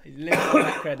off that. He's living off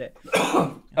that credit.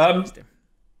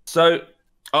 So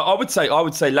I would say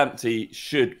Lamptey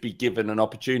should be given an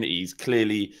opportunity. He's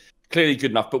clearly good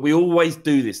enough. But we always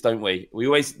do this, don't we?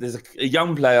 There's a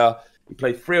young player. We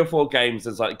play 3 or 4 games.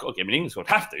 There's like, got to get him in the England squad.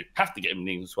 Have to get him in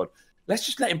the England squad. Let's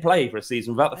just let him play for a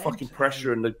season without the fucking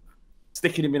pressure and the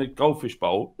sticking him in a goldfish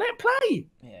bowl. Let him play.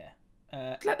 Yeah.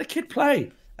 Let the kid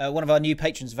play. One of our new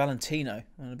patrons, Valentino.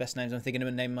 One of the best names I'm thinking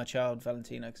of naming my child,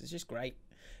 Valentino, because it's just great.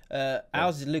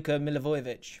 Ours is Luka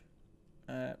Milivojevic.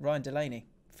 Ryan Delaney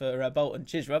for Bolton.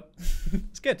 Cheers, Rob.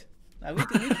 It's good. No,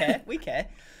 we care.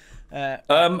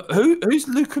 Who's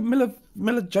Luka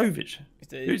Milivojevic?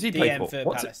 Who's he play for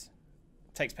Palace.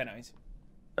 Takes penalties.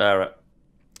 All right.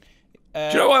 Do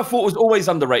you know what I thought was always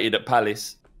underrated at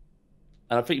Palace?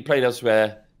 And I think he played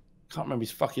elsewhere. Can't remember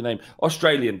his fucking name.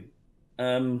 Australian.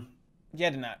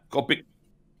 Yedinat. Got big.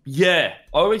 Yeah,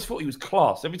 I always thought he was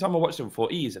class. Every time I watched him, I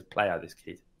thought he is a player. This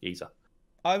kid, geezer.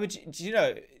 Do you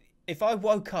know? If I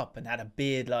woke up and had a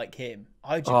beard like him,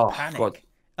 I'd just panic. God.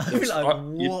 I'd be like,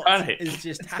 "What is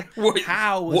just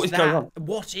how is that?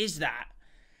 What is that?"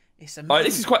 It's amazing.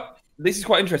 This is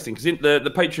quite interesting because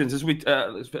the patrons, as we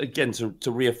again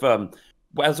to reaffirm,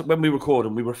 when we record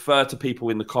and we refer to people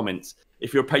in the comments.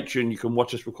 If you're a patron, you can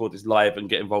watch us record this live and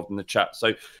get involved in the chat.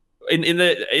 So, in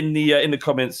the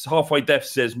comments, Halfway Def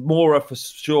says Moura for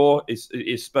sure is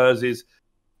Spurs's.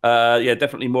 Yeah,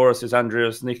 definitely Moura, says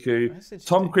Andreas Niku.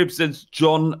 Tom Cribb says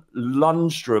John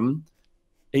Lundstrom.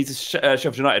 He's a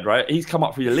Sheffield United, right? He's come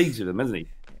up through the leagues with them, hasn't he?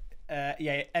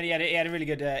 Yeah, and he had a really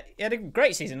good. He had a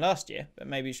great season last year, but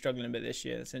maybe he's struggling a bit this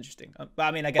year. That's interesting. But I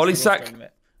mean, I guess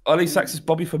Ollie Sachs is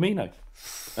Bobby Firmino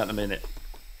at the minute.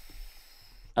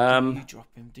 Do you drop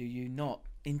him? Do you not?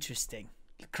 Interesting.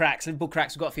 Cracks, Liverpool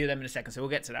cracks. We've got a few of them in a second, so we'll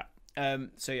get to that.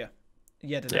 So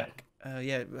yeah,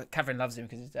 Catherine loves him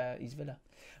because he's Villa.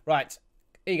 Right,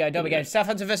 here you go. Double game.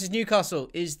 Southampton versus Newcastle.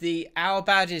 Our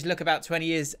badges look about 20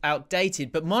 years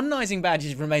outdated, but modernising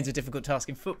badges remains a difficult task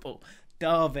in football.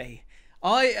 Derby.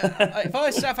 If I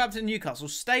was Southampton and Newcastle,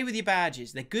 stay with your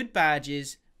badges. They're good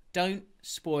badges. Don't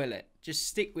spoil it. Just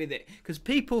stick with it. Because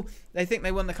people, they think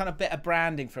they want the kind of better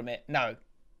branding from it. No.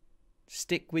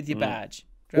 Stick with your badge.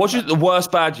 What's the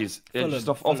worst badges? Fulham, just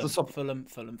off the top. Fulham.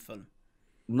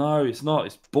 No, it's not.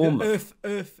 It's Bournemouth.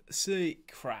 FC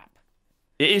crap.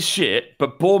 It is shit,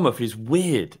 but Bournemouth is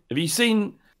weird. Have you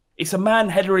seen? It's a man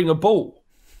headering a ball.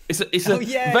 It's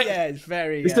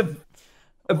very. It's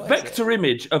a vector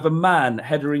image of a man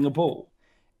headering a ball.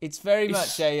 It's very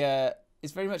much a.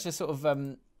 It's very much a sort of.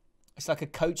 It's like a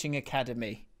coaching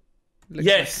academy.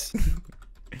 Yes.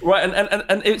 Right,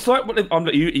 and it's like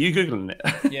are you googling it?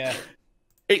 Yeah.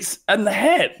 And the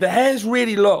hair's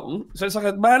really long, so it's like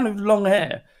a man with long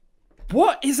hair.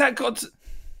 What is that got?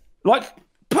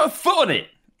 Put a foot on it.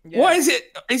 Yeah. What is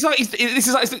it? It's like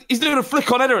he's doing a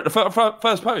flick on header at the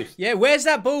first post. Yeah, where's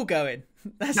that ball going?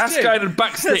 That's going to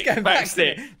back stick.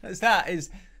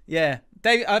 Yeah.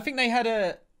 I think they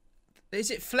had is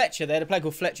it Fletcher? They had a player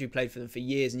called Fletcher who played for them for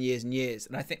years and years and years,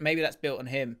 and I think maybe that's built on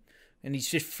him. And he's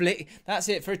just That's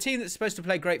it for a team that's supposed to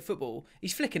play great football.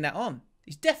 He's flicking that on.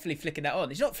 He's definitely flicking that on.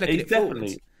 He's not flicking it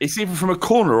forwards. It's either from a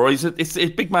corner or it's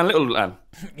big man, little man.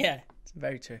 Yeah, it's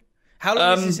very true. How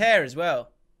long is his hair as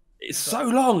well? It's so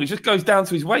long. It just goes down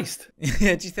to his waist.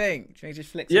 Yeah, do you think? He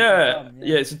just flicks yeah,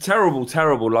 it's a terrible,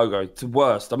 terrible logo. It's the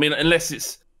worst. I mean, unless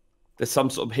there's some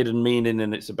sort of hidden meaning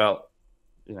and it's about,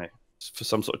 for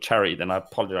some sort of charity, then I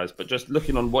apologise. But just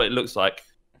looking on what it looks like,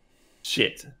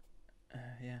 shit.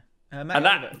 Yeah. And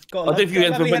that, lovely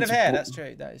head of hair. That's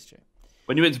true. That is true.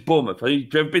 When you went to Bournemouth, have you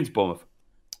ever been to Bournemouth?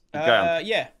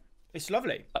 Yeah, it's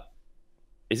lovely.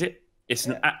 Is it? It's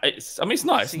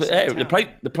nice.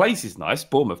 The place is nice,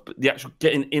 Bournemouth, but the actual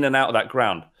getting in and out of that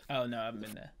ground. Oh no, I haven't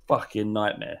been there. Fucking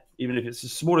nightmare. Even if it's the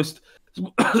smallest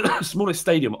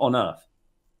stadium on earth.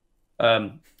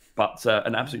 But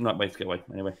an absolute nightmare to get away.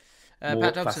 Anyway.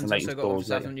 Pat Dobson's also got one for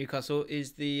Southampton Newcastle.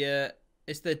 It's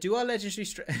the do our legendary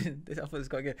I thought this was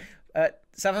quite good.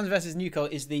 Southampton versus Newcastle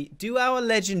is the do our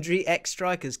legendary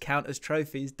ex-strikers count as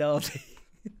trophies derby.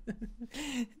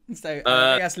 So I think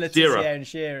that's Letizia and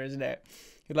Shearer, isn't it?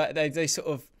 Like they sort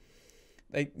of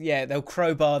they'll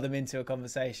crowbar them into a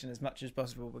conversation as much as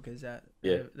possible because they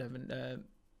haven't.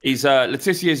 He's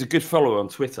Letitia is a good follower on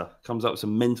Twitter. Comes up with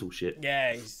some mental shit.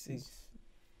 Yeah,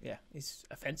 he's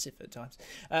offensive at times.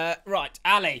 Right,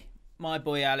 Ali, my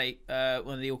boy Ali,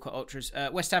 one of the Allcott Ultras.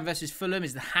 West Ham versus Fulham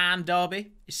is the Ham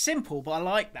derby. It's simple, but I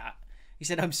like that. He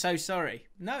said, "I'm so sorry."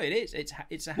 No, it is.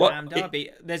 It's a Ham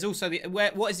derby. There's also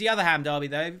what is the other Ham derby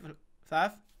though,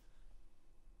 Flav?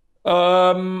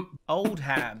 Old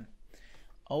Ham.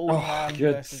 Old Ham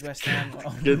versus West Ham.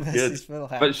 Versus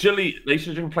Fulham. But surely they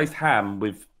should have replaced Ham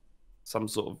with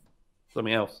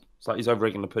something else. It's like he's over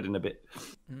egging the pudding a bit.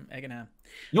 Egg and ham.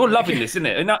 You're loving this, isn't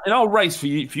it? In our race for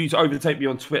you to overtake me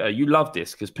on Twitter, you love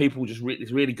this because people just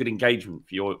it's really good engagement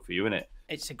for you, isn't it?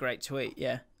 It's a great tweet,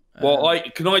 yeah. Well,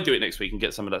 can I do it next week and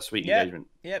get some of that sweet engagement?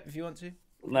 Yep, if you want to.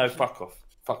 No, fuck off,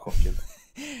 Jim.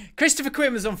 Christopher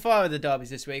Quinn was on fire with the derbies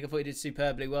this week. I thought he did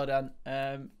superbly. Well done.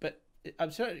 But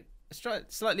I'm slightly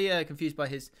confused by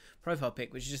his profile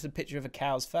pic, which is just a picture of a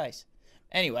cow's face.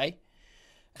 Anyway,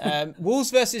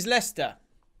 Wolves versus Leicester.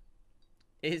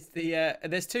 Is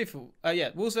there's two for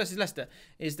Wolves versus Leicester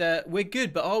is the we're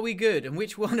good, but are we good? And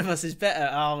which one of us is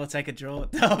better? We'll take a draw.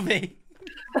 Derby.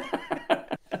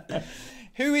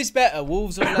 Who is better,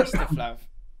 Wolves or Leicester, Flav?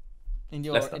 In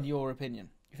your opinion,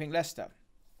 you think Leicester?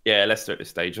 Yeah, Leicester at this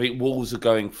stage. I think Wolves are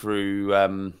going through.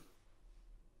 Wolves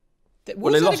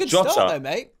had a good start, though,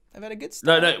 mate. They've had a good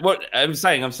start. No. What I'm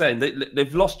saying,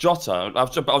 they've lost Jota. I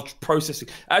was processing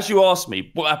as you asked me.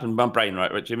 What happened in my brain,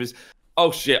 right, Jim? Is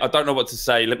shit, I don't know what to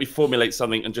say. Let me formulate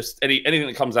something, and just anything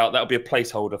that comes out, that'll be a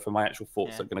placeholder for my actual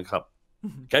thoughts that are going to come.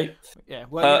 Okay. Yeah.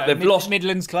 Well, they've lost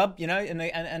Midlands club, and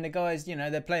the guys,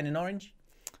 they're playing in orange.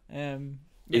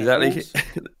 Exactly.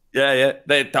 Yeah.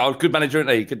 They're a good manager, aren't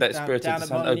they? Good that spirit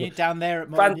down there at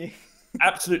Molineux.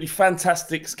 Absolutely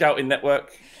fantastic scouting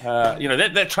network.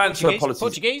 Their transfer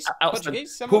policies.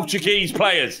 Portuguese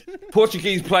players,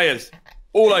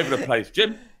 all over the place.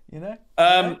 Jim.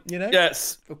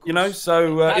 Yes.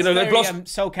 They've lost.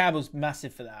 Sol Campbell's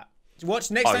massive for that. Next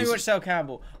time you watch Sol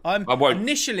Campbell, I won't.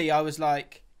 Initially, I was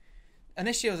like,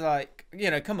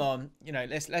 come on,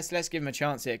 let's give him a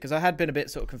chance here because I had been a bit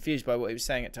sort of confused by what he was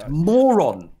saying at times.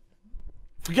 Moron.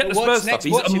 Forget the Spurs stuff.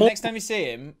 Next time you see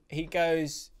him, he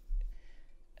goes.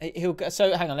 He'll go.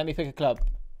 So hang on, let me pick a club.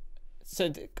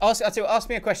 So ask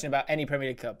me a question about any Premier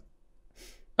League club.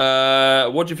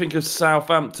 What do you think of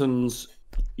Southampton's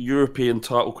European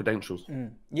title credentials?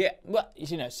 Yeah, well,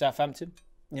 Southampton.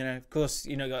 Of course,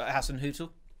 got Hassan Hutel.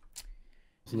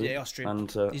 Yeah, Austrian.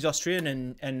 And, he's Austrian,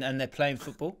 and they're playing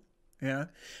football. And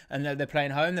they're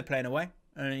playing home, they're playing away,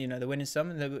 and they're winning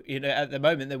some. And at the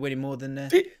moment, they're winning more than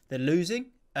they're losing.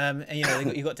 And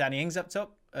you got Danny Ings up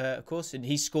top, of course, and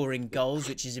he's scoring goals,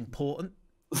 which is important.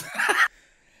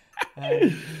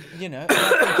 I think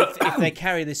if they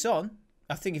carry this on,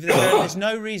 I think there's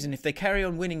no reason if they carry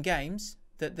on winning games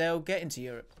that they'll get into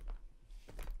Europe.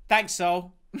 Thanks,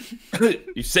 Sol.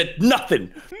 You said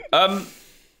nothing. And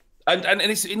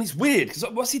it's weird because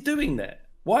what's he doing there?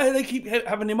 Why do they keep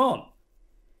having him on?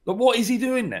 Like, what is he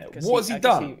doing there? What has he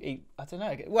done? I don't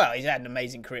know. Well, he's had an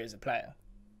amazing career as a player.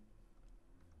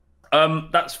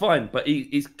 That's fine, but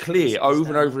he's clear over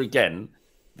and over again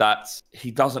that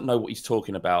he doesn't know what he's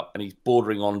talking about, and he's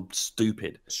bordering on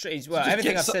stupid.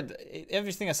 Everything I said there.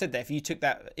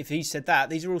 If he said that,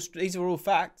 these are all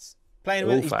facts.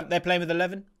 They're playing with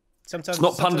 11. Sometimes it's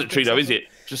not punditry, though, is it?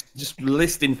 Just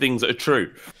listing things that are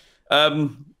true.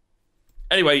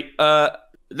 Anyway,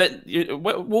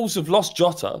 Wolves have lost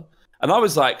Jota, and I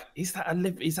was like, is that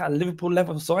a Liverpool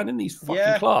level signing? He's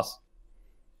fucking class.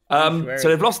 So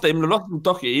they've lost him. They've lost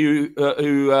Doherty,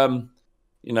 who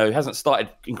hasn't started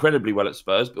incredibly well at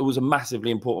Spurs, but was a massively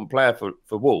important player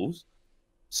for Wolves.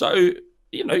 So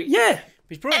he's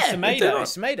brought Semedo.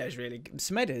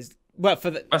 Semedo's well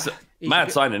for the. That's a mad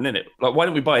signing, isn't it? Like, why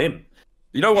didn't we buy him?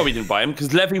 You know why we didn't buy him?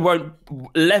 Because Jose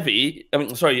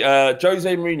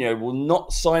Mourinho will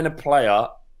not sign a player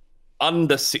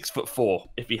under 6'4"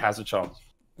 if he has a chance.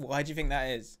 Why do you think that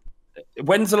is?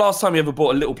 When's the last time you ever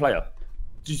bought a little player?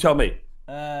 Did you tell me?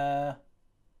 I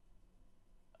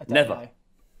don't Never. know.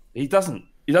 He doesn't.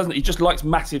 He just likes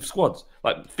massive squads,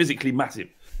 like physically massive.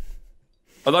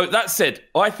 Although that said,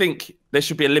 I think there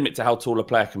should be a limit to how tall a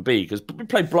player can be because we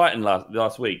played Brighton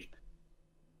last week.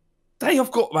 They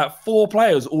have got about 4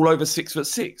 players all over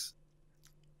 6'6".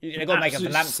 They've got to make up for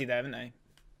Lamptey there, haven't they?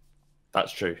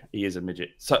 That's true. He is a midget.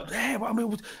 So,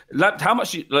 how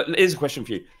much? Here's a question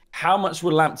for you: how much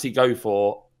will Lamptey go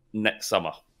for next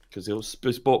summer? Because he'll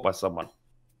be bought by someone.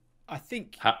 I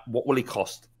think. What will he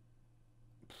cost?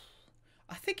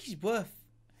 I think he's worth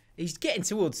He's getting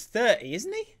towards 30,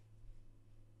 isn't he?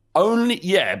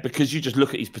 Because you just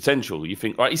look at his potential. You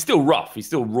think, right, he's still rough. He's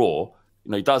still raw.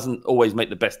 He doesn't always make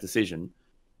the best decision.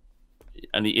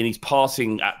 And his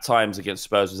passing at times against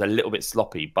Spurs was a little bit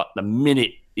sloppy. But the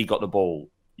minute he got the ball,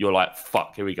 you're like,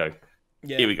 fuck, here we go.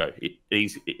 Yeah. Here we go.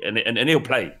 And he'll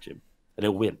play, Jim. And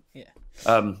he'll win. Yeah.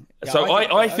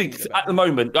 I think at the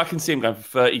moment, I can see him going for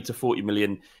 30 to 40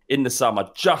 million in the summer,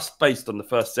 just based on the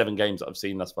first 7 games that I've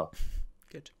seen thus far.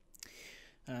 Good.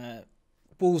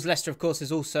 Wolves Leicester, of course,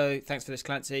 is also, thanks for this,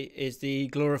 Clancy, is the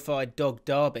glorified dog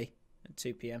derby at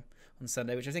 2 p.m. on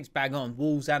Sunday, which I think is bang on.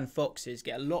 Wolves and Foxes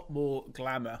get a lot more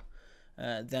glamour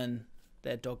than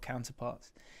their dog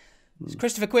counterparts. It's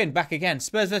Christopher Quinn back again.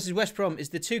 Spurs versus West Brom is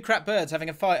the 2 crap birds having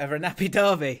a fight over a nappy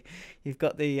derby. You've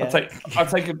got the. I'll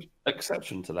take an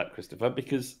exception to that, Christopher,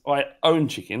 because I own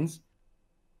chickens,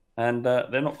 and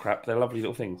they're not crap. They're lovely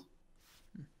little things.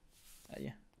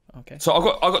 Yeah. Okay. So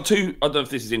I've got 2. I don't know if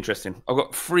this is interesting. I've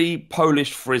got 3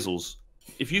 Polish frizzles.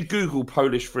 If you Google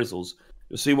Polish frizzles,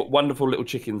 you'll see what wonderful little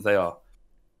chickens they are.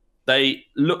 They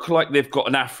look like they've got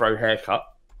an afro haircut.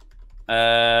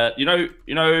 You know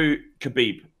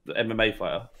Khabib, the MMA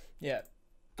fighter. Yeah.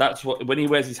 That's what, when he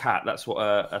wears his hat, that's what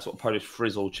a Polish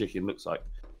frizzle chicken looks like.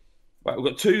 Right, we've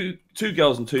got two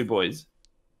girls and 2 boys.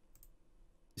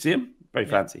 You see them? Very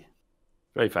fancy.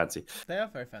 Very fancy. They are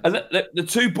very fancy. And the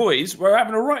 2 boys were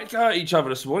having a right go at each other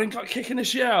this morning, like kicking the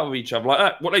shit out of each other like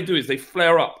that. What they do is they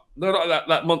flare up. They're like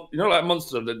that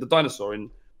monster, the dinosaur in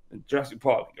Jurassic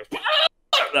Park. It goes,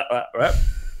 right?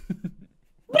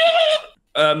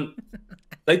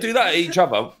 They do that at each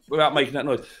other without making that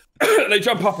noise. They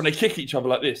jump up and they kick each other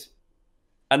like this.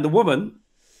 And the woman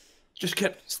just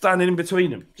kept standing in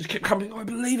between them. Just kept coming. Oh,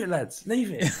 leave it, lads.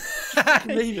 Leave it.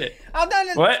 Leave it. Oh,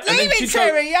 no, right? Leave it,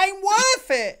 Terry. It ain't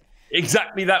worth it.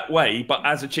 Exactly that way, but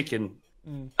as a chicken.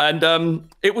 And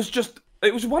it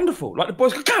was wonderful. Like the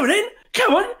boys go, going in.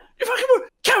 Come on. You fucking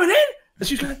going in. And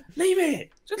she's like, leave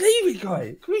it. Just leave it,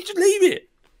 guys. Can we just leave it?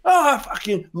 Oh,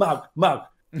 fucking mug.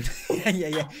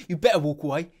 Yeah. You better walk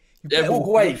away. Walk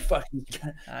away, fucking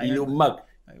you little mug.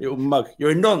 Little mug.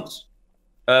 You're a nonce.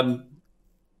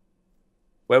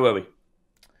 Where were we?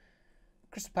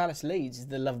 Crystal Palace Leeds is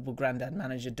the lovable grandad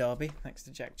manager derby. Thanks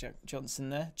to Jack Johnson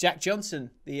there. Jack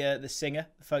Johnson, the singer,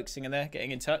 the folk singer there,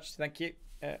 getting in touch. Thank you.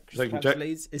 Crystal Palace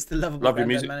Leeds is the lovable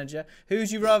grandad manager.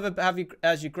 Who'd you rather have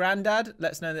as your granddad?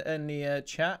 Let us know in the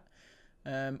chat.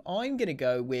 I'm going to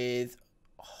go with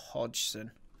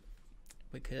Hodgson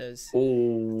because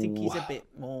I think he's a bit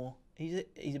more.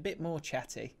 He's a bit more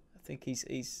chatty. I think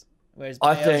he's. Whereas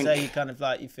Bielsa, you kind of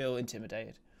you feel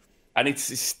intimidated. And it's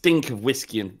a stink of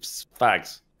whiskey and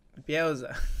fags.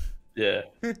 Bielsa. Yeah.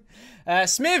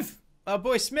 Smith, our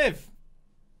boy Smith.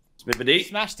 Smithy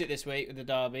smashed it this week with the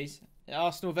derbies.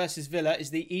 Arsenal versus Villa is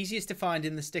the easiest to find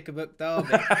in the sticker book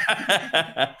derby.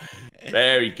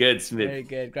 Very good, Smith. Very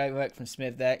good. Great work from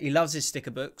Smith there. He loves his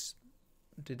sticker books.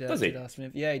 Does he?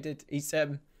 Smith? Yeah, he did. He's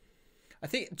I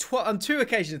think on 2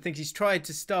 occasions, I think he's tried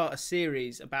to start a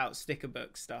series about sticker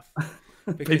book stuff.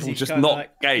 People just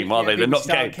not game, are they? They're not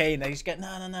game. Keen. They just go,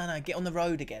 no, get on the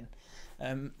road again.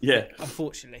 Yeah.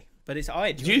 Unfortunately. But it's I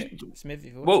enjoy it, Smith.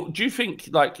 Do you think,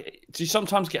 do you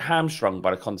sometimes get hamstrung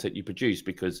by the content you produce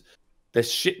because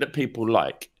there's shit that people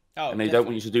like and they don't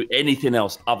want you to do anything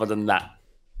else other than that?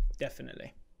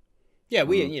 Definitely. Yeah,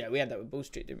 we had that with Bull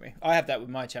Street, didn't we? I have that with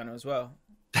my channel as well.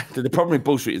 The problem with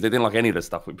Bull Street is they didn't like any of the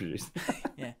stuff we produced.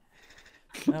 Yeah.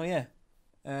 Oh, yeah.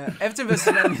 Everton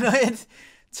versus Man United.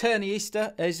 Turney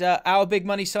Easter is our big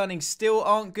money signings still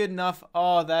aren't good enough,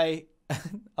 are they?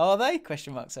 Are they?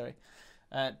 Question mark, sorry.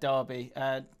 Derby.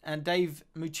 And Dave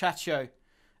Muchacho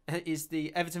is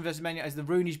the Everton versus Man United as the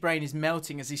Rooney's brain is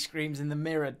melting as he screams in the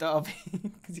mirror, Derby.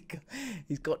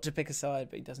 He's got to pick a side,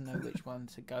 but he doesn't know which one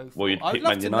to go for. Well, you'd pick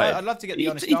Man United. I'd love to get the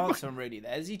honest answer on Rooney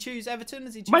there. Does he choose Everton?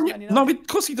 Does he choose Man United? No, of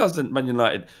course he doesn't, Man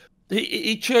United.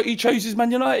 He chose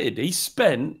Man United. He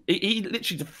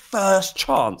literally the first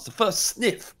chance, the first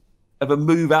sniff of a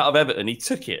move out of Everton, he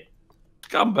took it.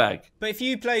 Scumbag. But if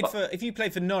you played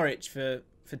for Norwich for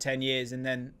 10 years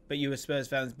but you were Spurs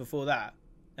fans before that,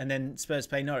 and then Spurs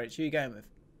play Norwich, who are you going with?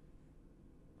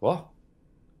 What?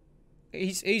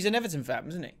 He's an Everton fan,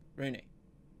 isn't he, Rooney?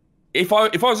 If I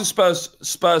was a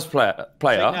Spurs player.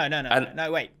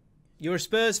 No, wait. You're a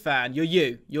Spurs fan. You're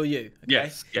you. Okay?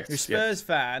 Yes. You're a Spurs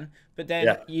fan, but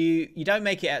then you don't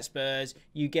make it at Spurs.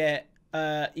 You get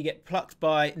plucked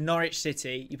by Norwich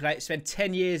City. You spend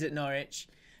 10 years at Norwich,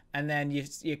 and then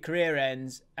your career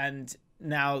ends, and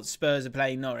now Spurs are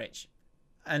playing Norwich.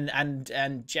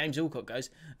 and James Allcott goes,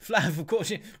 Flav, of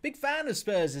course, big fan of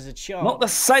Spurs as a child. Not the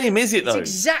same, is it, though? It's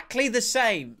exactly the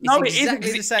same. No, it's exactly it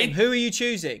isn't, the same. Who are you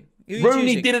choosing?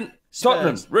 Rooney didn't...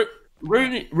 Tottenham.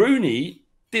 Rooney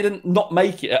didn't not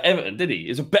make it at Everton, did he?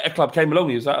 As a better club came along,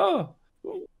 he was like, I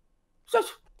don't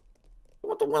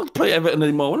want to play Everton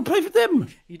anymore. I want to play for them.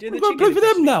 You're doing I'm going to play for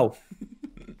them now.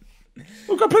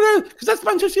 I'm going to play there because that's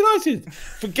Manchester United.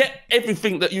 Forget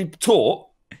everything that you taught.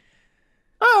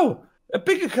 Oh, a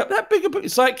bigger cup,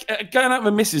 it's like going out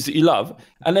with missus that you love,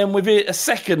 and then within a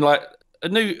second, like a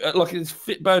new, like this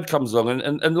fit bird comes along,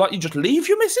 and like you just leave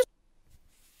your missus.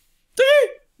 Do you?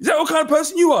 Is that what kind of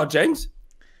person you are, James?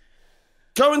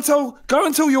 Go and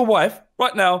tell your wife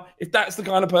right now if that's the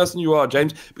kind of person you are,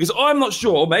 James. Because I'm not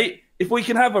sure, mate, if we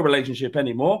can have a relationship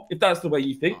anymore. If that's the way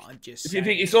you think, if you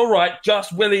think it's all right,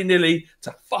 just willy-nilly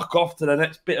to fuck off to the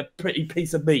next bit of pretty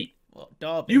piece of meat. What,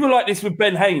 Derby? You were like this with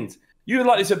Ben Haynes. You were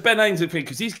like this with Ben Haynes,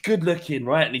 because he's good looking,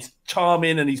 right? And he's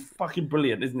charming and he's fucking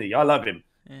brilliant, isn't he? I love him.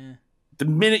 Yeah. The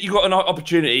minute you got an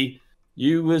opportunity,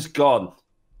 you was gone.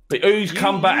 But who's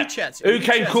come back? Who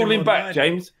came calling back,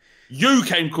 James? You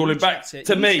came calling back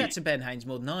to me. You chat to Ben Haynes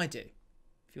more than I do.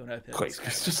 If you want to open it.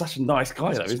 He's just such a nice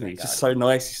guy, though, isn't he? He's just so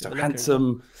nice. He's so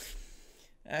handsome.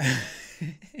 I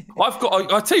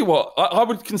tell you what, I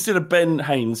would consider Ben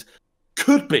Haynes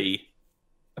could be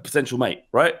a potential mate,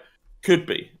 right? Could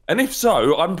be. And if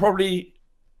so,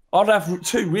 I'd have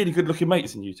two really good looking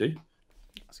mates in you two.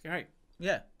 That's great.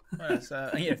 Yeah. Well,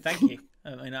 thank you.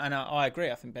 I mean, and I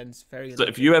agree. I think Ben's very good. So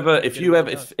if your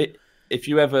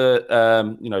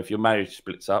marriage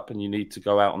splits up and you need to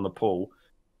go out on the pool,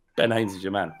 Ben Haynes is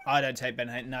your man. I don't take Ben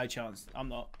Haynes. No chance. I'm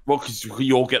not. Well, because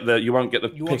you won't get the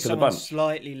pick of the bunch.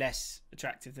 Slightly less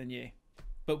attractive than you,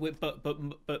 but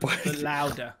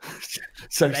louder.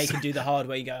 So they can do the hard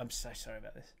way. You go, I'm so sorry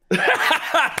about this.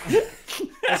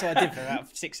 That's what I did for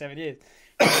about 6-7 years.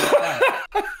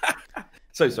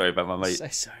 So sorry about my mate. So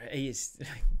sorry. He's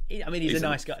a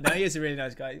nice guy. No, he is a really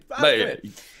nice guy. Stop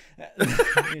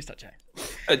chatting. Do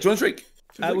you want to drink?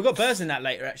 We've got Burs in that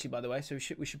later, actually, by the way. So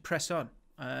we should press on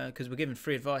because we're giving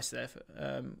free advice there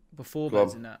before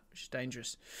Burs in that, which is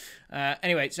dangerous.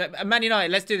 Anyway, so Man United.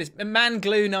 Let's do this. Man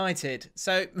Glue United.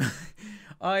 So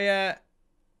here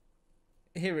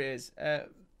it is.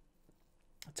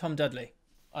 Tom Dudley.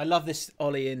 I love this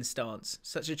Ollie in stance.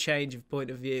 Such a change of point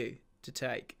of view to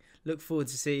take. Look forward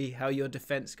to see how your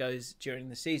defence goes during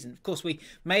the season. Of course, we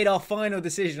made our final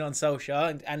decision on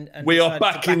Solskjaer, and we are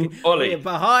backing Ollie. We are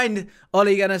behind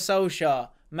Ole Gunnar Solskjaer.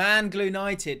 Man Glue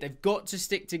United, they've got to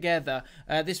stick together.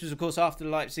 This was, of course, after the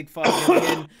Leipzig 5-0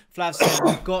 win. Flav said,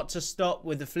 we've got to stop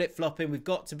with the flip-flopping. We've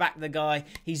got to back the guy.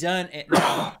 He's earned it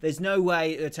now. There's no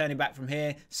way they're turning back from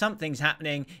here. Something's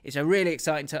happening. It's a really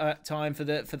exciting time for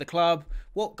the club.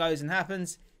 What goes and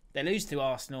happens? They lose to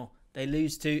Arsenal. They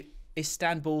lose to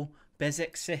Istanbul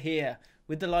Besiktasir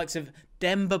with the likes of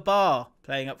Demba Ba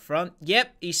playing up front.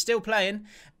 Yep, he's still playing.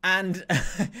 And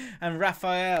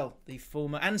Raphael, the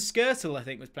former, and Skirtle, I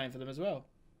think, was playing for them as well.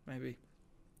 Maybe.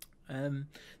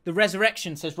 The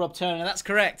Resurrection, says Rob Turner. That's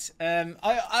correct.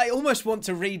 I almost want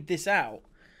to read this out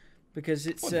because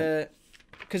it's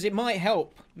because it might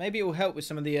help. Maybe it will help with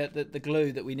some of the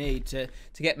glue that we need to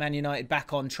get Man United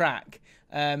back on track.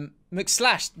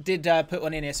 McSlash did put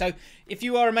one in here. So if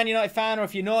you are a Man United fan, or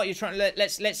if you're not, you're trying to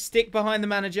let's stick behind the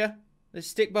manager. Let's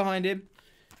stick behind him,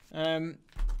 and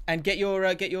get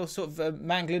your sort of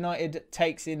Man United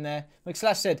takes in there.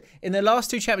 McSlash said in their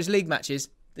last 2 Champions League matches,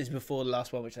 this is before the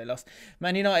last one which they lost,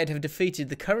 Man United have defeated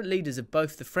the current leaders of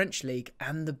both the French League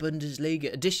and the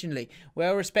Bundesliga. Additionally,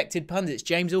 well-respected pundits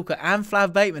James Allcott and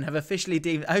Flav Bateman have officially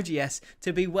deemed OGS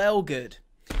to be well good.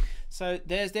 So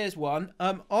there's one.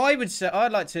 I would say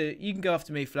I'd like to. You can go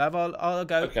after me, Flav. I'll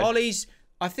go. Okay. Ollie's.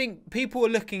 I think people are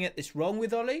looking at this wrong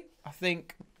with Ollie. I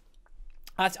think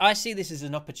I see this as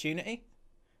an opportunity.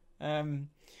 And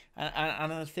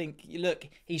I think, look,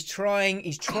 he's trying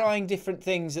different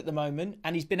things at the moment,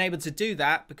 and he's been able to do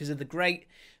that because of the great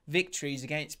victories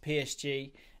against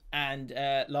PSG and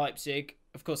Leipzig.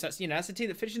 Of course, that's a team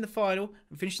that finished in the final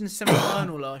and finished in the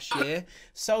semi-final last year.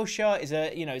 Solskjaer is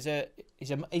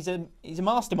a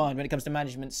mastermind when it comes to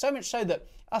management. So much so that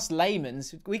us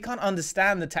laymen's, we can't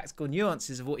understand the tactical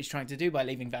nuances of what he's trying to do by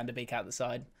leaving Van der Beek out the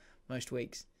side most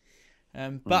weeks.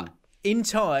 But in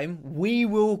time, we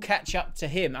will catch up to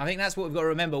him. I think that's what we've got to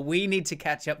remember. We need to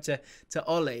catch up to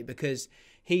Ollie because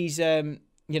he's,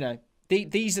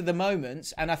 these are the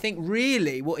moments. And I think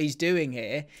really what he's doing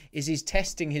here is he's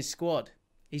testing his squad.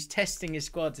 He's testing his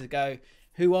squad to go,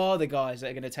 who are the guys that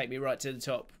are going to take me right to the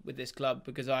top with this club?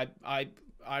 Because I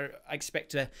I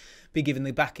expect to be given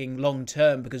the backing long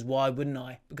term, because why wouldn't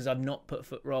I? Because I've not put a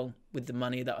foot wrong with the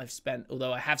money that I've spent,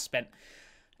 although I have spent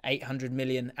 800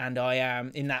 million, and I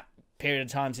am, in that period of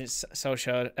time since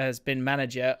Solskjaer has been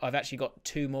manager, I've actually got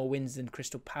 2 more wins than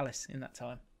Crystal Palace in that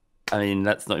time. I mean,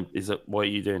 that's not. Is it? What are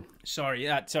you doing? Sorry,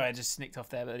 I just snicked off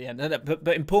there at the end.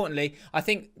 But importantly, I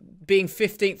think being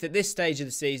 15th at this stage of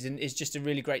the season is just a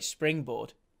really great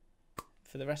springboard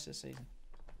for the rest of the season.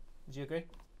 Would you agree?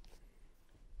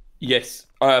 Yes.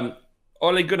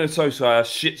 Ole Gunnar Solskjaer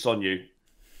shits on you.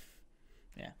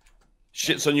 Yeah.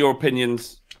 Shits on your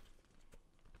opinions.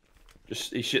 He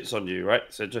shits on you, right?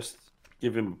 So just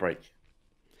give him a break.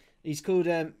 He's called,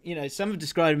 some have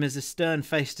described him as a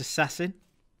stern-faced assassin.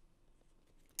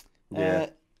 Yeah.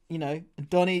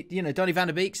 Donny van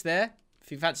der Beek's there, if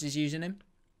he fancies using him.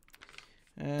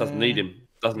 Doesn't need him.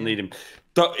 Need him.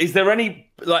 Is there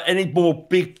any more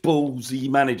big ballsy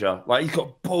manager? Like, he's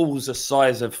got balls the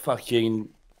size of fucking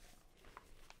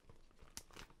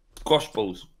squash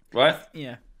balls, right?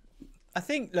 Yeah. I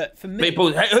think, look, for me...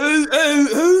 People,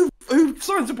 who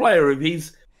signs a player of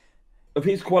his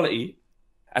quality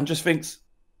and just thinks,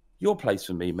 your place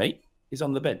for me, mate, is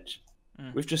on the bench.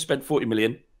 We've just spent 40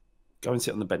 million. Go and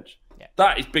sit on the bench. Yeah.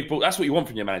 That is big ball. That's what you want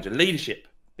from your manager. Leadership.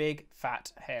 Big,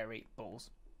 fat, hairy balls.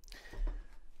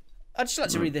 I'd just like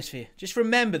to read this for you. Just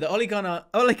remember that Ole Gunnar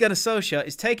Solskjaer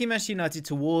is taking Manchester United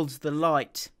towards the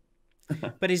light.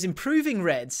 But his improving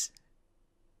Reds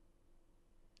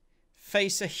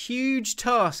face a huge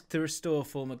task to restore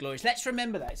former glories. Let's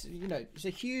remember that. It's a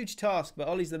huge task, but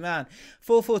Ole's the man.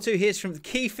 442 hears from the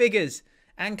key figures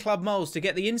and club moles to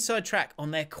get the inside track on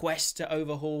their quest to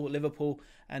overhaul Liverpool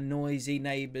and noisy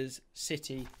neighbours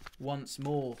City once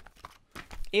more.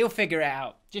 He'll figure it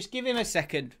out. Just give him a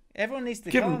second. Everyone needs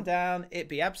to calm down. It'd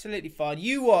be absolutely fine.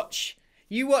 You watch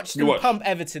them pump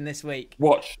Everton this week.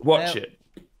 Watch it.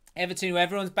 Everton, who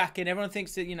everyone's backing. Everyone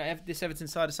thinks that this Everton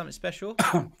side is something special.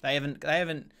 They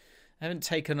haven't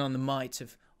taken on the might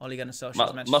of Ole Gunnar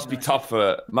Solskjaer's must be tough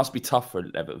for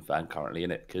an Everton fan currently,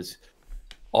 innit? Because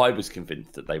I was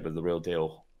convinced that they were the real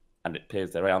deal, and it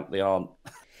appears they aren't.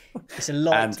 It's a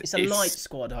light. It's a light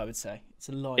squad, I would say. It's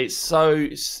a light. It's so.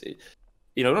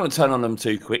 I don't want to turn on them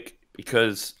too quick,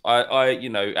 because I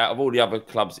out of all the other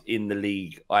clubs in the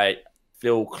league, I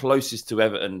feel closest to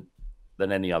Everton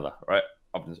than any other. Right,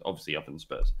 obviously other than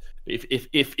Spurs.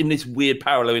 If in this weird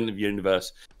parallel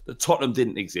universe, that Tottenham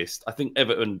didn't exist, I think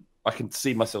Everton. I can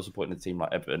see myself supporting a team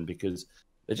like Everton because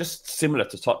they're just similar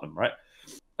to Tottenham, right?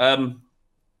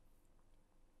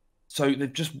 So they're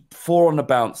just 4 on the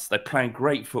bounce. They're playing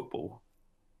great football,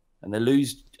 and they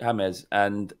lose James,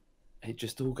 and it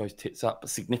just all goes tits up, but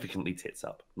significantly tits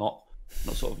up. Not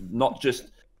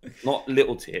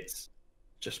little tits,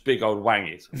 just big old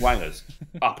wangers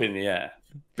up in the air,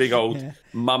 big old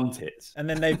mum tits. And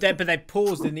then they've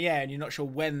paused in the air, and you're not sure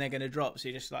when they're going to drop. So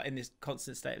you're just like in this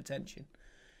constant state of tension.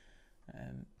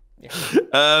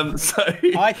 So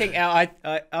I think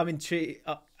I'm intrigued.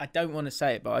 I don't want to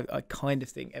say it, but I kind of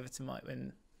think Everton might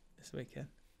win this weekend.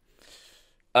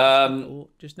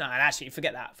 Actually,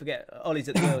 forget that. Forget Ollie's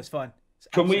at the wheel. It's fine.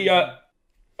 Can we? All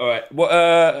right. What?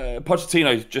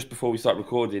 Pochettino, just before we start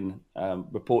recording,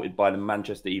 reported by the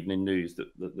Manchester Evening News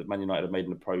that Man United have made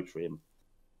an approach for him.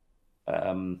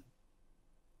 I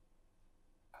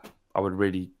would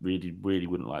really, really, really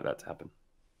wouldn't like that to happen.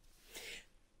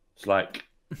 It's like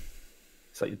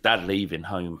your dad leaving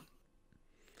home,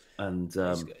 and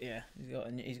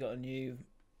he's got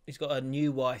a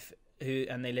new wife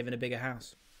and they live in a bigger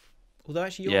house. Although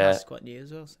actually your house is quite new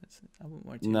as well, so I wouldn't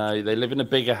worry too much. No, they live in a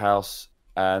bigger house,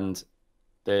 and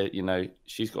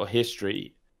she's got a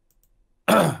history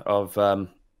of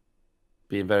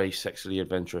being very sexually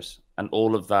adventurous, and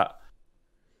all of that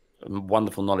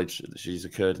wonderful knowledge that she's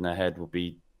occurred in her head will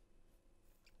be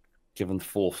given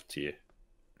forth to you.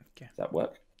 Okay. Does that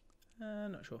work?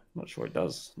 Not sure. Not sure it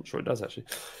does. Not sure it does, actually.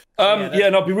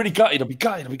 I'd be really gutted. I'd be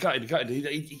gutted.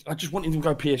 I just want him to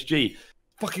go PSG.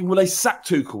 Fucking will they sack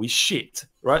Tuchel? He's shit,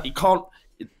 right? He can't.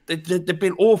 They've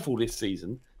been awful this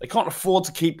season. They can't afford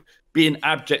to keep being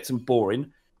abject and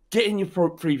boring. Get in your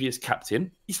previous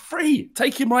captain. He's free.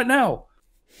 Take him right now.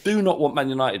 Do not want Man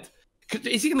United.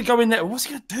 Is he going to go in there? What's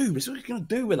he going to do? What's he going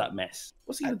to do with that mess?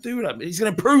 What's he going to do with that? He's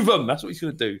going to improve them. That's what he's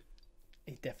going to do.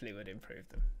 He definitely would improve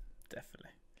them.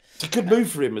 Definitely. It's a good move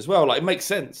for him as well. Like, it makes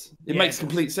sense. It makes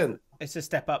complete sense. It's a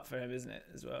step up for him, isn't it,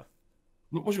 as well?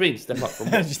 What do you mean, step up from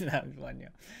what?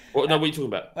 What are you talking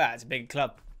about? Well, it's a big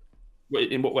club.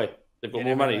 In what way? They've got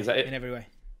more money, is that it? In every way.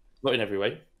 Not in every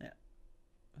way. Yeah.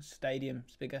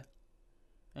 Stadium's bigger.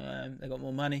 They got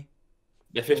more money.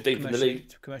 They're 15th in the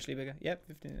league. Commercially bigger. Yep,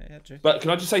 15. Yeah, true. But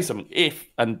can I just say something?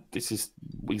 And this is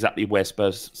exactly where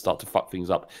Spurs start to fuck things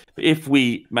up. But if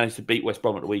we manage to beat West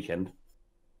Brom at the weekend,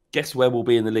 guess where we'll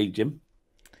be in the league, Jim?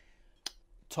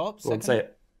 Top. Go on, say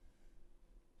it.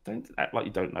 Don't act like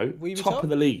you don't know. Top of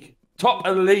the league. Top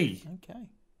of the league. Okay.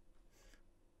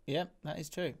 Yeah, that is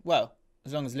true. Well,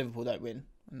 as long as Liverpool don't win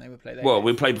and they will play their Well, game.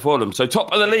 we played before them, so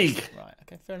top of the league. Right.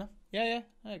 Okay. Fair enough. Yeah.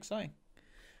 Exciting.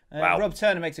 Wow. Rob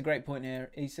Turner makes a great point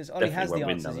here. He says Ollie has the Definitely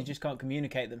won't answers, win, he just can't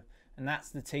communicate them, and that's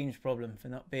the team's problem for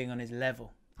not being on his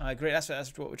level. I agree. That's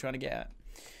what we're trying to get at.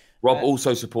 Rob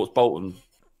also supports Bolton.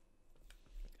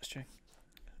 That's true.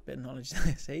 A bit of knowledge.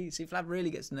 See, Flav really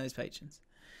gets to know his patrons.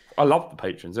 I love the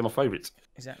patrons. They're my favourites.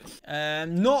 Exactly.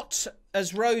 Not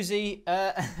as rosy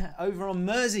over on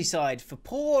Merseyside for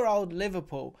poor old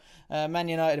Liverpool. Man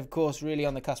United, of course, really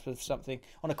on the cusp of something,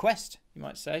 on a quest, you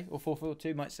might say, or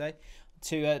 4-4-2 might say,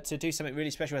 to do something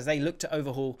really special as they look to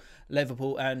overhaul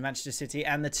Liverpool and Manchester City,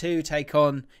 and the two take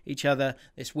on each other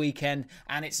this weekend,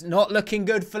 and it's not looking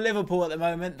good for Liverpool at the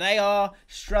moment. They are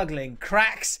struggling,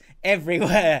 cracks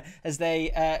everywhere as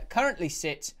they currently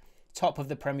sit top of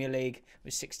the Premier League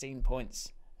with 16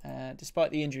 points, despite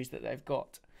the injuries that they've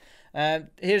got.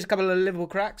 Here's a couple of Liverpool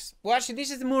cracks. Well, actually, this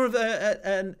is more of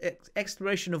an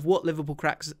exploration of what Liverpool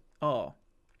cracks are.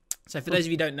 So for those of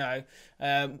you who don't know,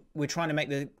 we're trying to make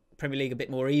the Premier League a bit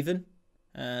more even.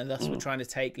 Thus, we're trying to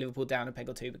take Liverpool down a peg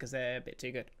or two because they're a bit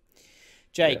too good.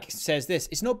 Jake says this: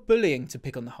 it's not bullying to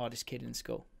pick on the hardest kid in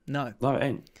school. No, it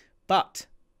ain't. But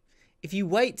if you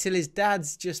wait till his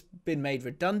dad's just been made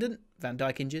redundant, Van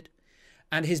Dijk injured,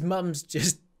 and his mum's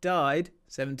just died,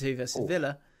 7-2 versus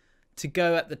Villa, to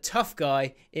go at the tough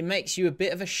guy, it makes you a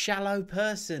bit of a shallow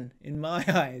person in my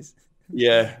eyes.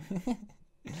 Yeah.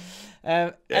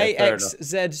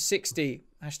 AXZ60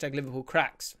 hashtag Liverpool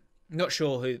cracks. Not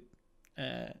sure who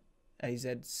AZ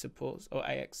supports or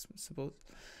AX supports,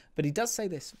 but he does say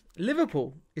this: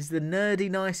 Liverpool is the nerdy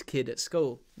nice kid at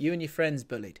school you and your friends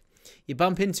bullied. You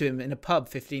bump into him in a pub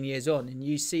 15 years on and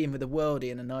you see him with a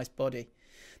worldie and a nice body.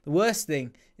 The worst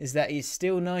thing is that he is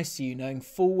still nice to you, knowing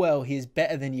full well he is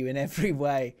better than you in every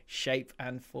way, shape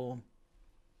and form.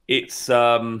 It's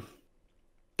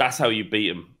that's how you beat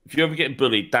him. If you ever get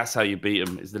bullied, that's how you beat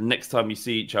him. Is the next time you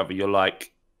see each other, you're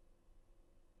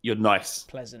nice.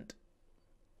 Pleasant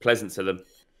to them.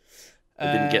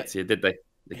 They didn't get to you, did they?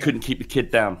 They couldn't keep the kid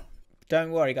down.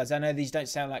 Don't worry, guys. I know these don't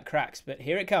sound like cracks, but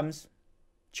here it comes.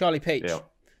 Charlie Peach. Yeah.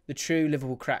 The true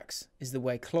Liverpool cracks is the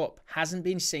way Klopp hasn't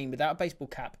been seen without a baseball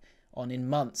cap on in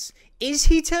months. Is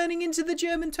he turning into the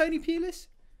German Tony Pulis?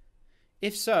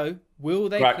 If so, will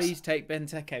they please take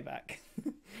Benteke back?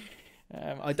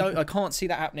 I can't see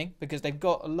that happening because they've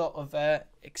got a lot of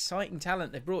exciting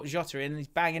talent. They've brought Jota in and he's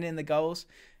banging in the goals,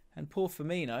 and poor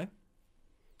Firmino,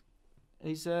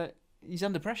 he's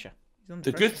under pressure.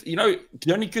 The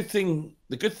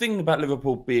good thing about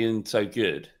Liverpool being so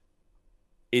good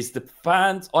is the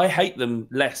fans. I hate them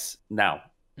less now.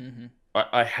 Mm-hmm.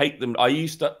 I hate them. I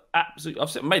used to absolutely.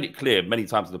 I've made it clear many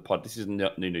times in the pod. This isn't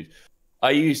new news.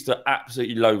 I used to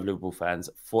absolutely loathe Liverpool fans.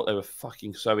 Thought they were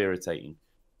fucking so irritating.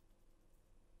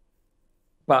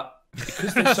 But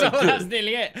because they're so good, that's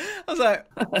nearly it. I was like,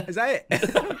 is that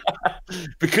it?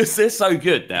 Because they're so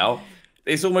good now,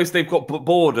 it's almost they've got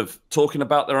bored of talking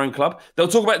about their own club. They'll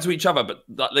talk about it to each other, but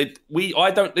there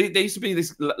used to be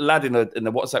this lad in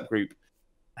the WhatsApp group,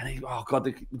 and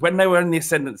when they were in the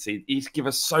ascendancy, he used to give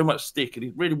us so much stick, and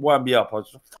he really wound me up. I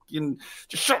was fucking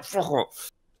just shut the fuck up.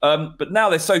 But now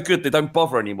they're so good, they don't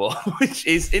bother anymore, which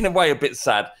is in a way a bit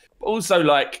sad. But also,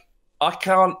 like, I've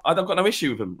got no issue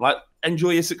with them. Like,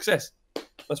 enjoy your success.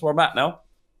 That's where I'm at now.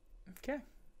 Okay.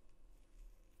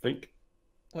 I think.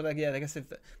 Well, I guess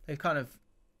they've kind of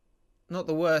not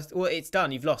the worst. Well, it's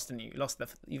done. You've lost, and you've lost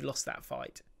that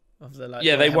fight of the like.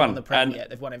 Yeah, they won.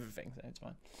 They've won everything, so it's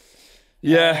fine.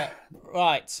 Yeah.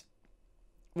 Right.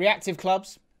 Reactive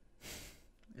clubs.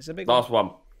 It's a big last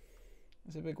one.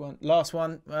 It's a big one. Last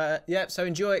one. Yeah. So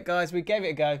enjoy it, guys. We gave it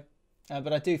a go,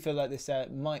 but I do feel like this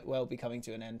might well be coming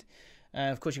to an end.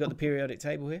 Of course, you've got the periodic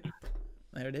table here.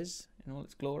 There it is in all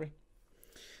its glory.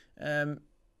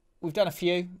 We've done a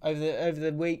few over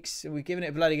the weeks, and we've given it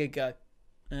a bloody good go.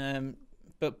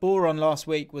 But Boron last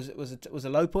week was a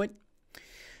low point,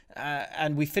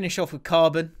 and we finish off with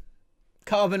Carbon.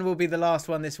 Carbon will be the last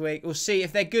one this week. We'll see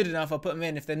if they're good enough. I'll put them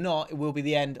in. If they're not, it will be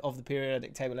the end of the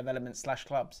periodic table of elements /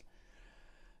 clubs.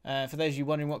 For those of you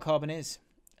wondering what Carbon is,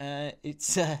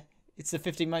 it's the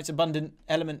 15th most abundant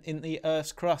element in the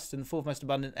Earth's crust and the 4th most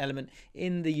abundant element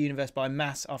in the universe by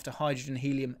mass after hydrogen,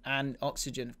 helium, and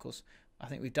oxygen. Of course, I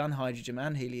think we've done hydrogen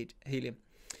and helium.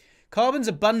 Carbon's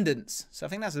abundance. So I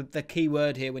think that's the key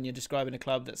word here when you're describing a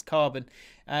club. That's carbon.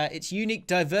 Its unique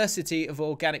diversity of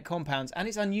organic compounds and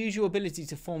its unusual ability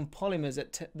to form polymers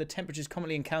at the temperatures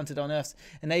commonly encountered on Earth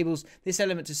enables this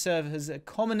element to serve as a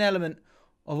common element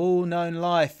of all known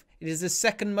life. It is the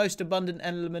second most abundant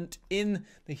element in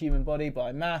the human body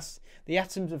by mass. The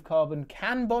atoms of carbon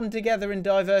can bond together in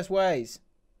diverse ways,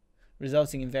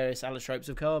 resulting in various allotropes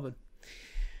of carbon.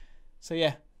 So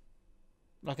yeah,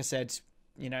 like I said,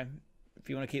 you know, if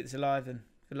you want to keep this alive, then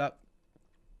good luck.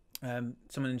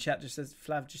 Someone in chat just says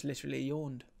Flav just literally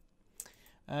yawned.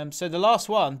 So the last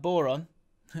one, boron,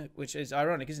 which is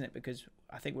ironic, isn't it? Because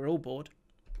I think we're all bored.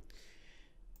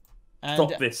 And,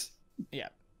 stop this. Yeah.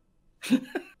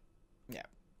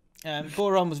 Yeah.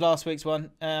 Boron was last week's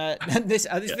one. This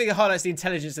figure highlights the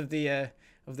intelligence of the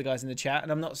guys in the chat,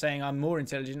 and I'm not saying I'm more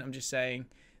intelligent. I'm just saying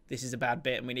this is a bad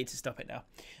bit and we need to stop it now.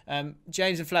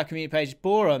 James and Flav community page.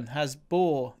 Boron has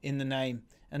bore in the name,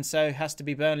 and so has to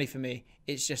be Burnley for me.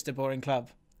 It's just a boring club.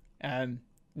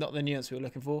 Not the nuance we were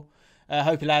looking for.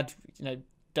 Hope lad,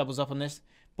 doubles up on this.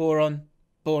 Boron,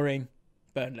 boring,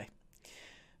 Burnley.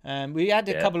 We had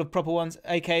a couple of proper ones,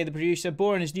 aka the producer.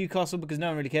 Boring is Newcastle because no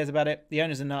one really cares about it. The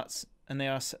owners are nuts and they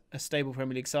are a stable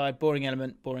Premier League side. Boring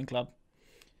element, boring club.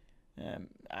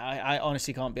 I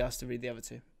honestly can't be asked to read the other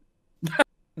two.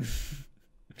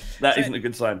 That isn't a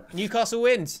good sign. Newcastle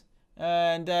wins.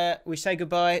 And we say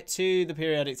goodbye to the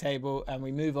periodic table and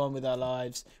we move on with our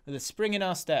lives with a spring in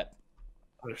our step.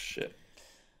 Oh, shit.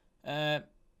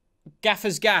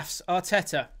 Gaffer's Gaffs,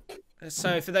 Arteta.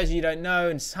 So, for those of you who don't know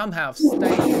and somehow stayed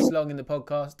this long in the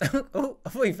podcast... oh, I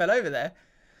thought you fell over there.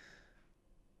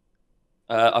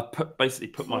 I basically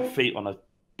put my feet on a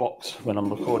box when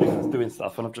I'm recording and doing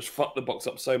stuff, and I've just fucked the box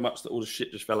up so much that all the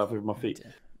shit just fell over my feet.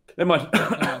 Never mind.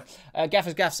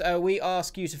 Gaffer's Gaffs, we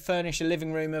ask you to furnish a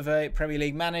living room of a Premier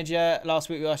League manager. Last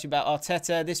week we asked you about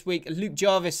Arteta. This week, Luke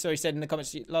Jarvis, said in the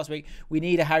comments last week, we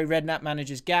need a Harry Redknapp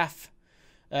manager's gaff.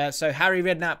 So Harry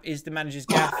Redknapp is the manager's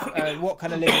gaff. What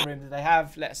kind of living room do they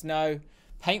have? Let us know.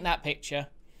 Paint that picture.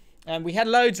 We had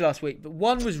loads last week, but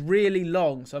one was really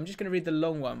long. So I'm just going to read the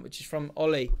long one, which is from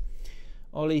Ollie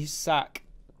Sack.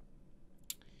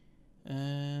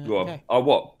 Okay. Oh,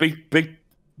 what? Big.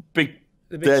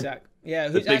 The big sack. Yeah,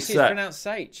 who's actually pronounced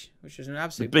Sage, which was an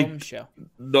absolute bombshell.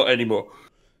 Not anymore.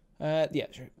 Yeah,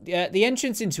 true. The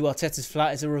entrance into Arteta's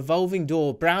flat is a revolving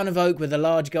door, brown of oak with a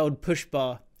large gold push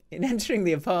bar. In entering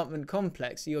the apartment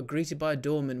complex, you are greeted by a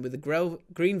doorman with a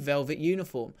green velvet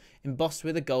uniform, embossed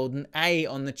with a golden A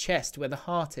on the chest where the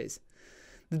heart is.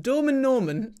 The doorman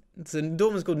the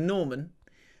doorman's called Norman,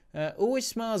 always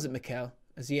smiles at Mikel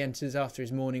as he enters after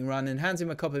his morning run and hands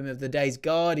him a copy of the day's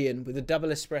Guardian with a double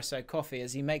espresso coffee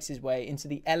as he makes his way into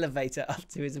the elevator up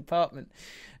to his apartment.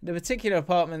 The particular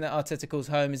apartment that Arteta calls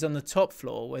home is on the top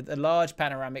floor with a large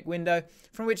panoramic window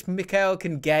from which Mikel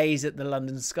can gaze at the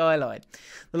London skyline.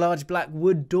 The large black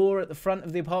wood door at the front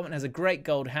of the apartment has a great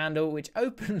gold handle which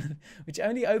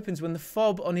only opens when the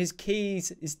fob on his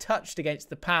keys is touched against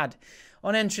the pad.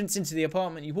 On entrance into the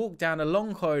apartment, you walk down a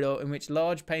long corridor in which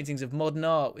large paintings of modern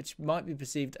art, which might be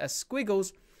perceived as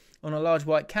squiggles on a large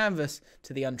white canvas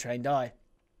to the untrained eye.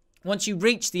 Once you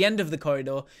reach the end of the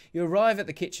corridor, you arrive at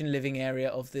the kitchen living area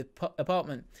of the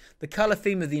apartment. The colour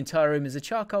theme of the entire room is a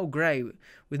charcoal grey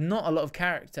with not a lot of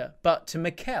character, but to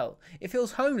Mikel, it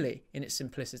feels homely in its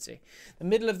simplicity. The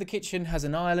middle of the kitchen has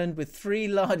an island with 3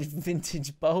 large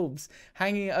vintage bulbs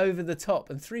hanging over the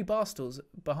top and 3 bar stools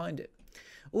behind it.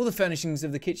 All the furnishings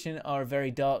of the kitchen are a very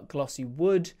dark, glossy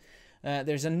wood.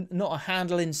 There's not a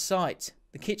handle in sight.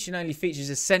 The kitchen only features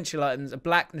essential items, a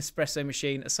black Nespresso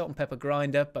machine, a salt and pepper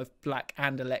grinder, both black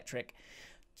and electric.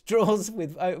 Drawers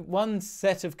with 1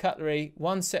 set of cutlery,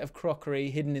 1 set of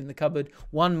crockery hidden in the cupboard,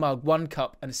 1 mug, 1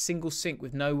 cup, and a single sink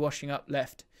with no washing up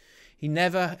left. He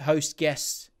never hosts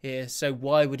guests here, so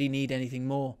why would he need anything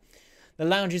more? The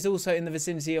lounge is also in the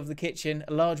vicinity of the kitchen.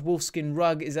 A large wolfskin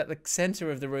rug is at the centre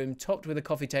of the room, topped with a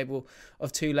coffee table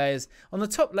of 2 layers. On the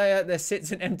top layer, there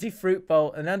sits an empty fruit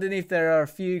bowl, and underneath there are a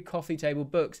few coffee table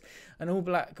books, and all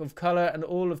black of colour and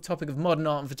all of topic of modern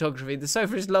art and photography. The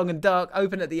sofa is long and dark,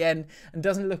 open at the end, and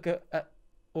doesn't look at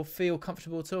or feel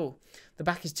comfortable at all. The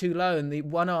back is too low and the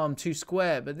one arm too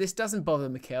square, but this doesn't bother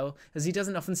Mikel, as he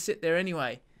doesn't often sit there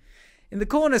anyway. In the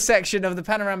corner section of the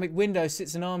panoramic window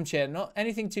sits an armchair, not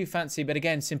anything too fancy, but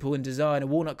again simple in design. A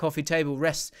walnut coffee table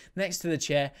rests next to the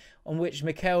chair, on which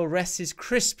Mikel rests his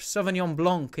crisp Sauvignon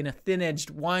Blanc in a thin-edged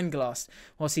wine glass,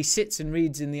 whilst he sits and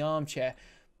reads in the armchair,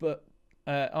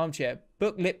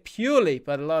 booklit purely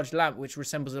by the large lamp, which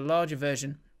resembles a larger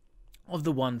version of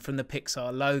the one from the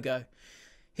Pixar logo.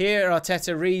 Here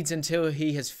Arteta reads until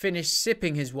he has finished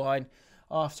sipping his wine.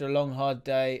 after a long, hard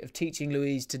day of teaching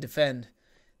Louise to defend,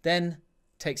 then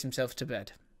takes himself to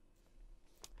bed.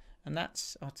 And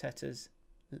that's Arteta's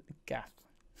gaff.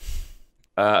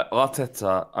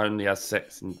 Arteta only has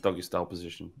sex in doggy style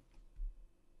position.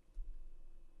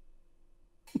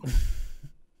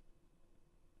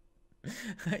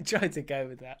 I tried to go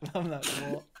with that. I'm like,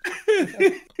 what?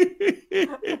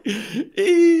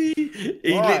 he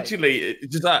literally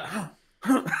just like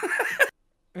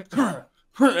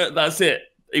that's it.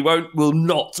 He will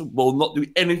not do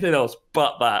anything else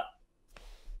but that.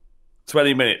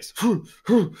 20 minutes. 20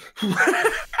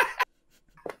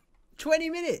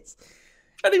 minutes.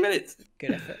 20 minutes.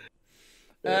 Good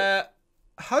effort.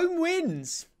 Home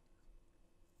wins.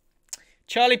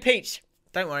 Charlie Peach.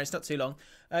 Don't worry, it's not too long.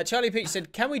 Charlie Peach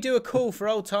said, can we do a call for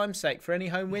old time's sake for any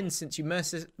home wins since you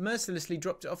mercilessly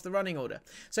dropped it off the running order?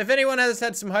 So if anyone has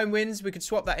had some home wins, we could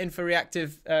swap that in for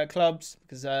reactive clubs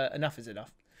because enough is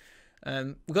enough.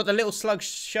 We've got the Little Slug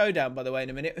Showdown, by the way, in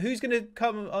a minute. Who's going to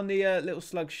come on the Little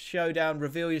Slug Showdown?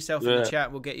 Reveal yourself in the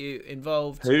chat. We'll get you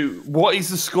involved. What is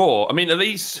the score? I mean, at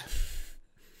least...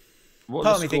 Part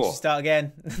of me thinks you start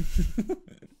again.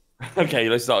 Okay,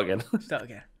 let's start again. Start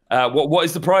again. What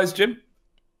is the prize, Jim?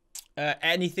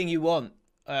 Anything you want,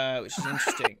 which is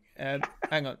interesting.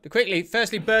 Hang on. Quickly,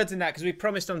 firstly, birds and that, because we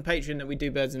promised on Patreon that we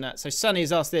do birds and that. So Sonny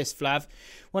has asked this, Flav.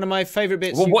 One of my favourite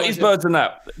bits. Well, what is birds and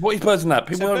that? What is birds and that?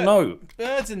 People don't know.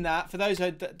 Birds and that, for those who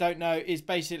don't know, is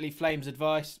basically Flame's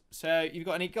advice. So you've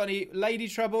got any lady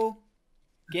trouble,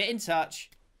 get in touch.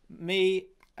 Me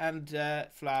and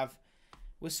Flav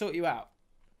will sort you out.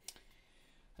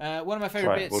 One of my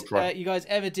favourite bits you guys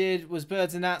ever did was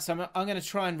birds and that, so I'm going to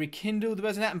try and rekindle the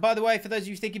birds and that. And by the way, for those of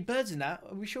you thinking birds and that,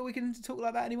 are we sure we can talk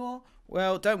like that anymore?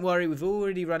 Well, don't worry, we've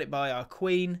already run it by our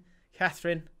queen,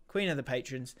 Catherine, queen of the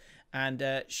patrons, and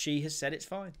she has said it's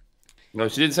fine. No,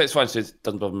 she didn't say it's fine. She said it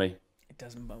doesn't bother me. It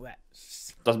doesn't bother.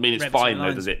 Doesn't mean it's fine,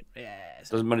 though, does it? Yeah.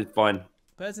 Doesn't mean it's fine.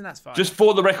 Birds and that's fine. Just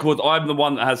for the record, I'm the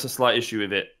one that has a slight issue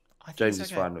with it. James is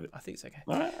fine with it. I think it's okay.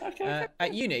 All right, okay.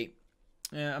 At uni,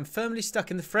 I'm firmly stuck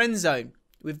in the friend zone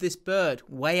with this bird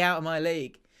way out of my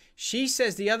league. She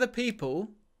says the other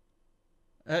people,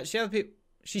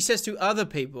 she says to other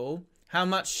people how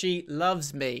much she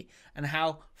loves me and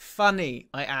how funny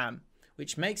I am,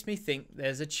 which makes me think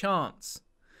there's a chance.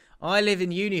 I live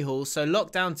in uni hall, so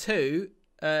lockdown 2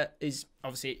 is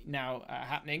obviously now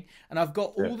happening, and I've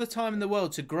got all the time in the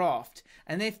world to graft.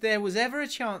 And if there was ever a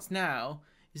chance, now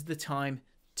is the time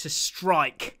to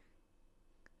strike.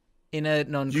 In a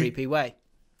non-creepy way.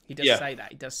 He does say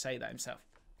that. He does say that himself.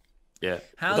 Yeah.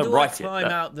 How do I climb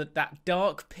out that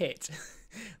dark pit?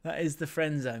 That is the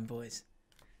friend zone, boys.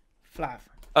 Flav.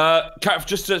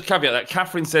 Just to caveat that,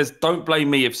 Catherine says, don't blame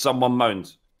me if someone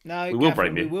moans. No, we will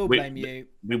blame you. We will blame you.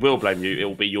 We will blame you. It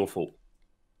will be your fault.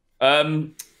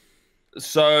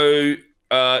 So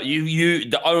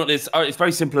it's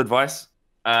very simple advice,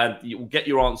 and you will get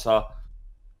your answer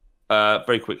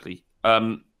very quickly.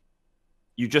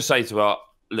 You just say to her,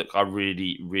 look, I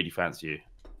really, really fancy you.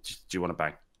 Do you want to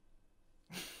bang?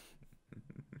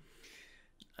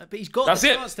 But he's got the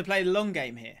chance to play the long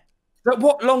game here. But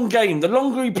what long game? The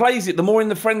longer he plays it, the more in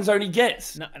the friend zone he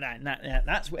gets. No,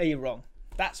 that's where you're wrong.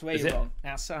 That's where you're wrong.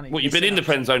 Now, Sonny. Well, you've been in the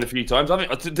friend zone a few times. I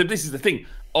think this is the thing.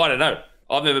 I don't know.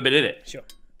 I've never been in it. Sure.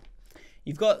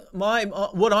 You've got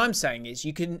what I'm saying is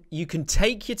you can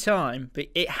take your time, but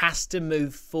it has to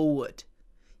move forward.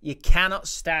 You cannot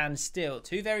stand still.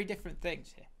 Two very different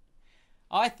things here.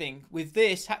 I think with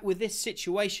this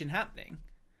situation happening,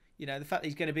 you know, the fact that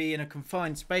he's going to be in a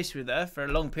confined space with her for a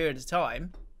long period of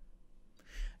time,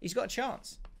 he's got a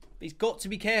chance. But he's got to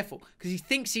be careful because he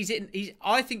thinks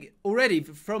I think already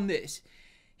from this,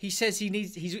 he says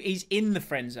he's in the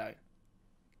friend zone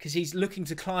because he's looking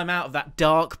to climb out of that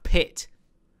dark pit.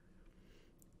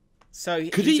 So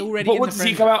he's already in the friend zone. Does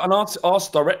he come out and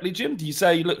ask directly, Jim? Do you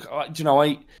say, look, do you know,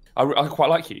 I quite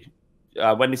like you.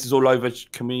 When this is all over,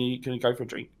 can we go for a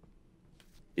drink?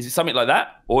 Is it something like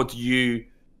that, or do you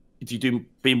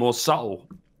be more subtle?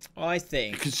 I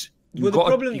think because the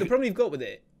problem you've got with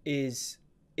it is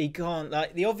he can't,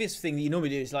 like, the obvious thing that you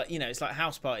normally do is, like, you know, it's like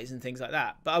house parties and things like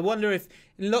that. But I wonder if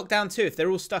in lockdown 2, if they're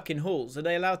all stuck in halls, are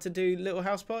they allowed to do little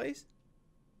house parties?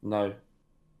 No,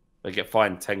 they get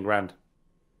fined 10 grand.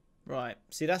 Right.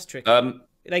 See, that's tricky.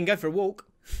 They can go for a walk.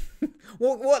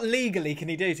 What legally can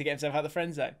he do to get himself out of the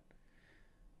friend zone?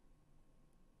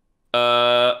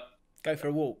 Go for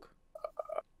a walk.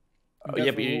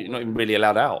 Yeah, but you're not even really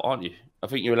allowed out, aren't you? I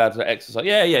think you're allowed to exercise.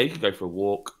 Yeah, you can go for a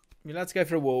walk. You're allowed to go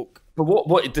for a walk. But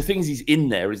what the thing is, he's in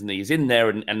there, isn't he? He's in there,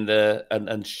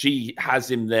 and she has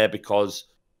him there because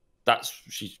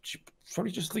she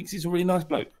probably just thinks he's a really nice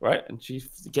bloke, right? And she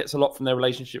gets a lot from their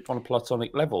relationship on a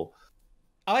platonic level.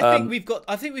 I think we've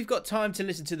got time to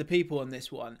listen to the people on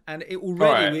this one, and it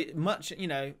already much,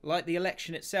 like the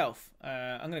election itself.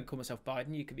 I'm going to call myself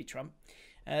Biden. You could be Trump.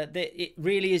 It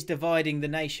really is dividing the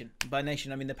nation. By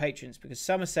nation, I mean the patrons, because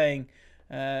some are saying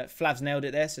Flav's nailed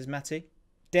it there, says Matty.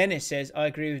 Dennis says, I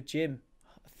agree with Jim,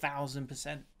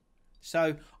 1,000%.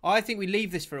 So I think we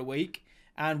leave this for a week,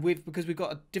 and because we've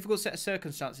got a difficult set of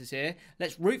circumstances here,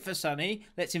 let's root for Sonny,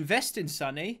 let's invest in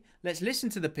Sonny, let's listen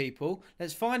to the people,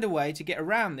 let's find a way to get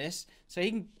around this so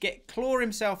he can claw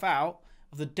himself out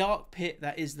of the dark pit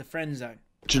that is the friend zone.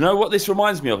 Do you know what this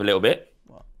reminds me of a little bit?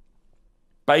 What?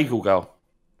 Bagel Girl.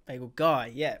 Bagel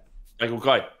Guy, yeah. Bagel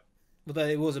Guy. Although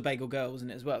it was a bagel girl, wasn't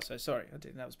it, as well? So sorry, I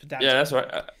didn't. That was pedantic. Yeah, that's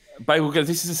right. Bagel Girl.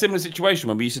 This is a similar situation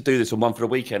when we used to do this on One for the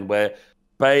Weekend, where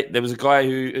there was a guy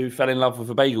who fell in love with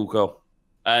a bagel girl,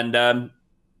 and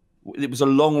it was a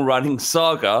long-running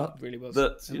saga. It really was.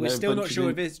 We're still not sure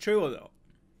if it's true or not.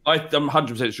 I'm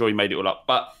 100% sure he made it all up,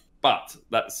 but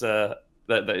that's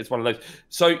it's one of those.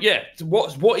 So yeah,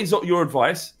 what is your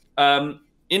advice?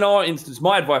 In our instance,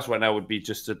 my advice right now would be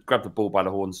just to grab the bull by the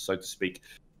horns, so to speak,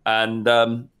 and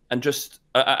just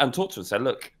talk to her and say,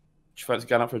 look, do you fancy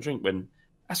going out for a drink? When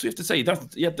that's what you have to say. You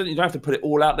don't have to put it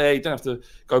all out there. You don't have to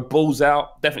go balls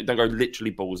out. Definitely don't go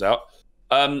literally balls out.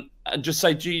 And just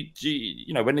say,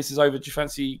 when this is over, do you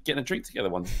fancy getting a drink together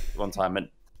one time? And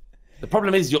the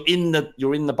problem is you're in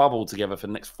the bubble together for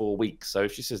the next 4 weeks. So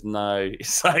if she says no,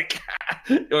 it's like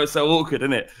it's so awkward,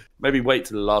 isn't it? Maybe wait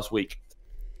till the last week.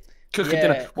 Cook a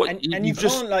dinner. And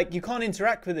you can't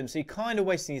interact with them, so you're kind of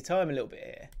wasting your time a little bit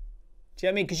here. Do you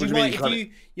know what I mean?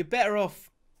 Because you're better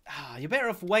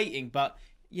off waiting, but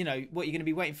you're going to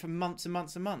be waiting for months and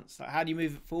months and months. Like, how do you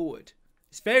move it forward?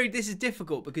 This is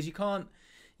difficult because you can't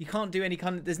do any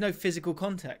kind of, there's no physical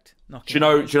contact. Do you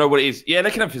know what it is? Yeah, they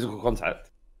can have physical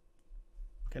contact.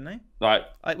 Can they? Right.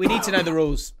 We need to know the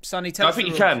rules. Sonny, tell us the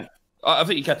rules. I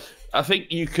think you can. I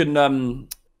think you can.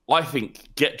 I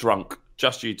think get drunk.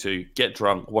 Just you two get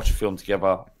drunk, watch a film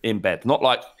together in bed, not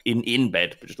like in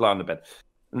bed, but just lie on the bed.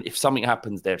 And if something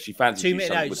happens there, if she fancies 2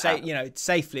 meters,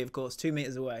 safely, of course, 2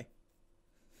 meters away.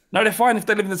 No, they're fine if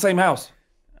they live in the same house.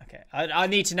 Okay, I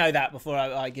need to know that before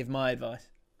I give my advice.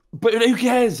 But who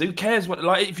cares? Who cares what?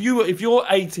 Like, if you're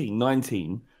 18,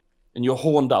 19, and you're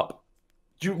horned up,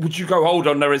 would you go, hold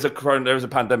on, there is a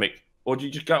pandemic, or do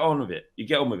you just get on with it? You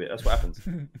get on with it. That's what happens.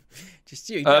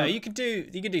 You could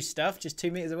do stuff just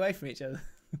 2 meters away from each other.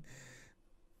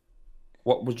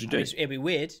 What would you do? It'd be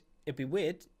weird.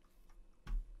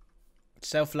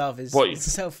 Self-love is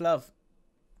self-love.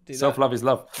 Self-love is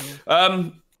love.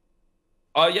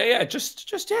 Yeah. Just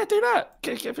do that.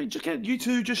 Get you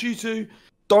two.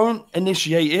 Don't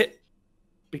initiate it,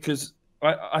 because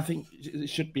I think it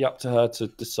should be up to her to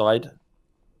decide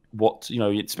what,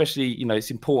 especially,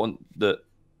 it's important that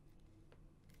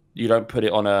you don't put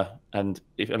it on her,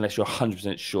 unless you're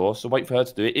 100% sure. So wait for her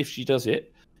to do it. If she does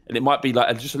it, and it might be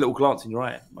like just a little glance in your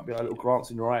eye. It might be like a little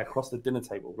glance in your eye across the dinner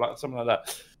table, like something like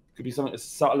that. Could be something as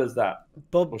subtle as that.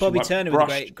 Bobby Turner with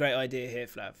a great idea here,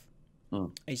 Flav.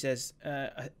 He says,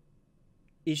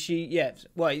 "Is she?" Yeah.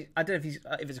 Well, I don't know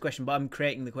if it's a question, but I'm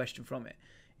creating the question from it.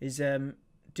 Is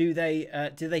do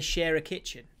they share a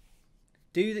kitchen?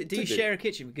 Do you share a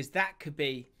kitchen? Because that could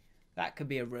be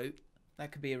a route.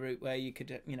 That could be a route where you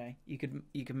could you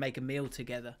could make a meal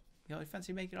together.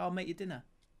 Fancy making? I'll make you dinner.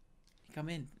 You come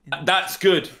in. That's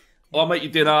good. I'll make you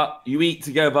dinner. You eat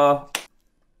together.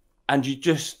 And you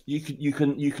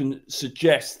can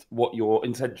suggest what your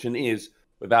intention is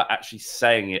without actually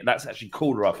saying it. That's actually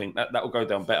cooler, I think. That will go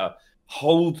down better.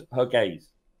 Hold her gaze.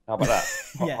 How about that?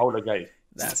 Yeah. Hold her gaze.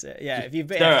 That's it. Yeah. If you've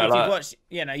watched,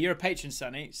 you're a patron,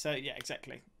 Sonny. So yeah,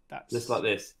 exactly. That's just like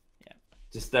this. Yeah.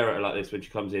 Just stare at her like this when she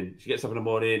comes in. She gets up in the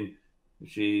morning.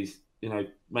 She's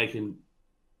making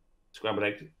scrambled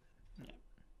eggs. Yeah.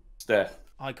 Stare.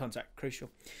 Eye contact, crucial.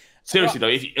 Seriously though,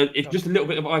 if just a little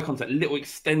bit of eye contact, a little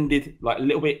extended, like a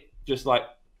little bit, just like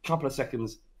a couple of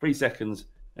seconds, 3 seconds,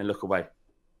 and look away.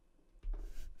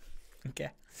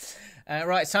 Okay.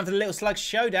 Right, it's time for the Little Slug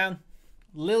Showdown.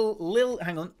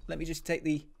 Hang on, let me just take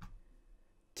the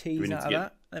T's out of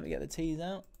that. Let me get the T's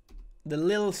out. The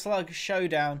Little Slug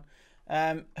Showdown.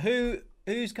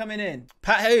 Who's coming in?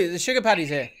 The Sugar Paddy's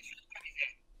here.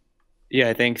 Yeah,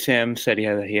 I think Sam said he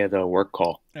had a work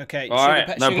call. Okay. All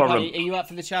right, no problem. Paddy, are you up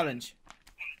for the challenge?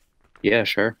 Yeah,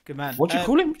 sure. Good man. What do you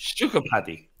call him? Sugar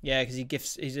Paddy? Yeah,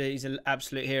 because he's an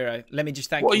absolute hero. Let me just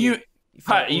thank what you. What are you...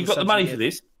 Pat, you got the money for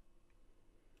this?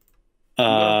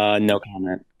 No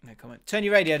comment. No comment. Turn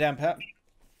your radio down, Pat.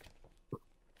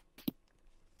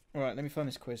 All right, let me find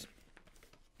this quiz.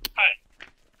 Hi.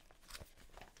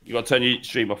 You got to turn your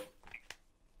stream off.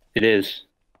 It is.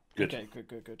 Good. Okay,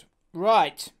 good.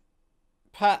 Right.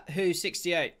 Pat Who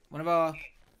 68, one of our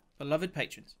beloved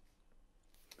patrons.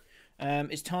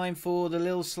 It's time for the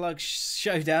Little Slug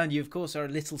Showdown. You, of course, are a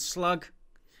little slug.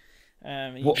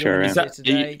 What sure is that?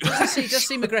 Today. It does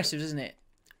seem aggressive, doesn't it?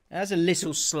 As a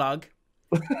little slug,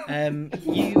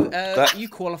 you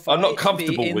qualify I'm not to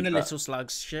comfortable be in with the that. Little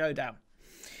Slugs Showdown.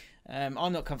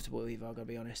 I'm not comfortable either, I've got to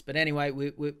be honest. But anyway,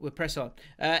 we'll press on.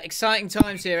 Exciting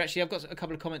times here, actually. I've got a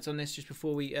couple of comments on this just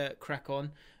before we crack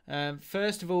on.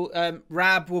 First of all,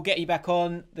 Rab, we'll get you back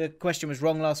on. The question was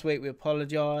wrong last week. We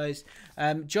apologise.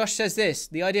 Josh says this.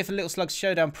 The idea for Little Slugs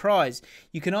Showdown prize,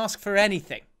 you can ask for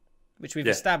anything, which we've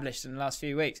established in the last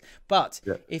few weeks. But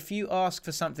if you ask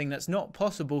for something that's not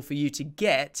possible for you to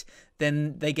get,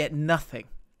 then they get nothing.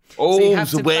 Oh,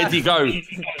 so where do you go?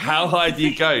 How high do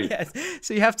you go? Yes.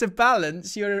 So you have to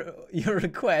balance your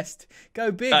request. Go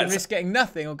big and risk getting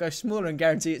nothing, or go smaller and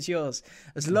guarantee it's yours.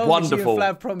 As long as you and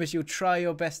Flav promise you'll try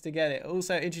your best to get it.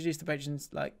 Also, introduce the patrons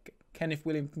like Kenneth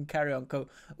William can carry on. Go,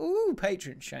 ooh,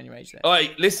 patrons, showing your age there. All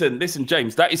right, listen,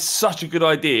 James. That is such a good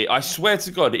idea. I swear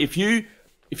to God, if you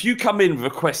come in with a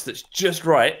request that's just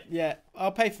right, yeah,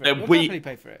 I'll pay for it. We'll definitely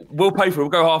pay for it. We'll pay for it. We'll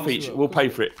go half each. We'll pay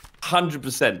for it.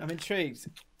 100%. I'm intrigued.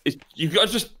 You've got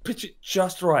to just pitch it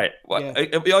just right. Yeah.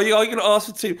 Are you going to ask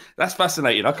for two? That's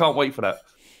fascinating. I can't wait for that.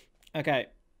 Okay.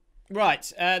 Right.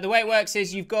 The way it works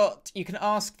is you can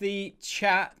ask the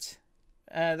chat.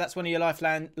 That's one of your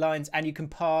lifelines, and you can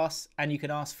pass, and you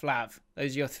can ask Flav.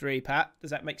 Those are your three, Pat.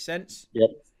 Does that make sense?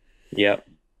 Yep.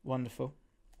 Wonderful.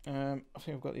 I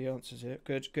think I've got the answers here.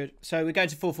 Good. So we're going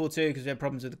to 442 because we have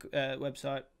problems with the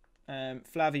website.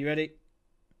 Flav, are you ready?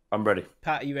 I'm ready.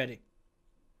 Pat, are you ready?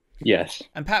 Yes.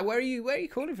 And Pat, where are you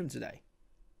calling from today?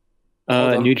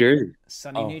 New Jersey.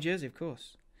 Sunny New Jersey, of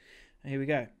course. Here we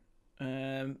go.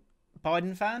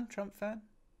 Biden fan? Trump fan?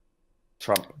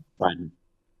 Trump. Biden.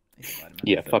 Biden,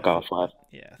 Yeah, fuck off, Flav.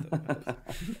 Yeah, I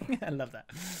thought I love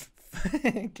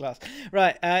that. Class.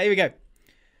 Right, here we go.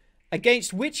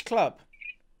 Against which club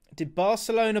did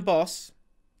Barcelona boss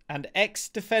and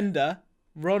ex-defender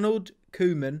Ronald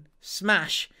Koeman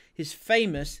smash his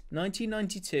famous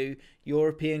 1992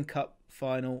 European Cup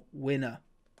final winner?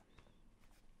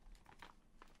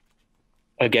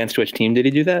 Against which team did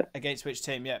he do that? Against which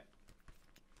team, yeah.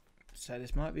 So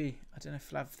this might be, I don't know if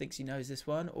Flav thinks he knows this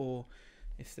one, or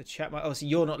if the chat might... Oh, so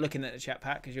you're not looking at the chat,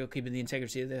 Pat, because you're keeping the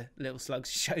integrity of the Little Slugs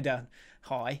Showdown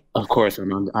high. Of course,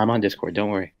 I'm on Discord.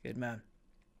 Don't worry. Good man.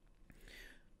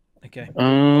 Okay.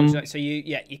 So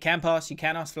you can pass, you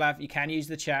can ask Flav, you can use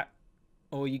the chat,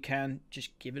 or you can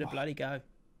just give it a bloody go.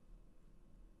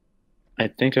 I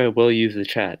think I will use the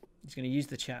chat. He's going to use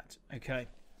the chat. Okay.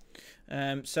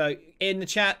 So in the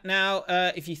chat now,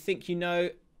 if you think you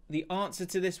know the answer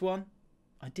to this one,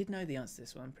 I did know the answer to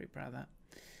this one. I'm pretty proud of that.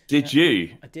 Did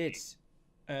you? I did.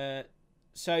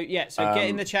 So get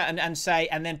in the chat and say,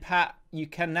 and then Pat, you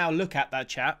can now look at that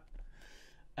chat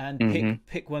and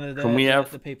pick one of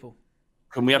the people.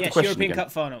 Can we have the question European again?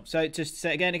 Cup final. So just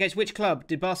say again, against which club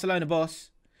did Barcelona boss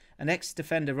and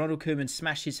ex-defender Ronald Koeman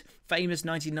smash his famous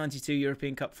 1992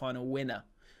 European Cup final winner?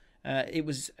 It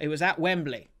was at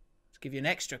Wembley. To give you an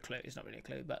extra clue, it's not really a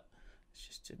clue, but it's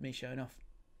just me showing off.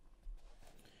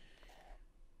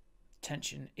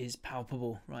 Tension is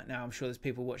palpable right now. I'm sure there's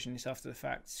people watching this after the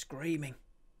fact screaming.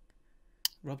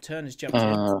 Rob Turner's jumped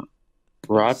in.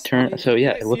 Rob Turner. So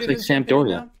yeah, it looks like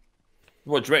Sampdoria.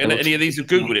 What, do you reckon any of these have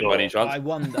Googled it by any chance? I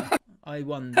wonder.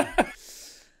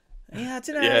 Yeah, I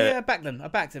don't know. Yeah, I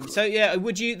backed them. So yeah,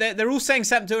 would you? They're all saying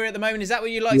Sampdoria at the moment. Is that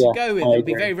what you'd like to go with? It would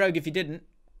be very rogue if you didn't.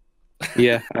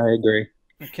 Yeah, I agree.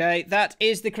 Okay, that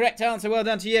is the correct answer. Well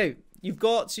done to you. You've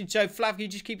got so Flav. Can you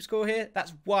just keep score here?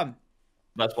 That's one.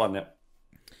 That's one. Yeah.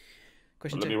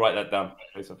 Question Let two. me write that down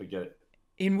in case I forget it.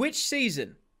 In which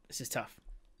season? This is tough.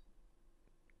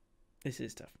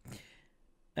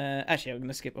 Actually, I'm going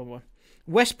to skip on one.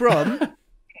 West Brom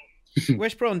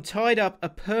tied up a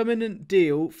permanent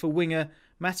deal for winger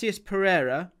Matias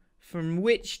Pereira from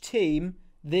which team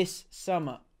this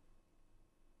summer?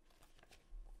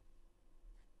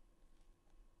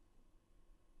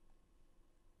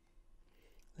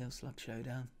 Little Slug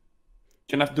Showdown.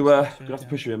 Gonna have to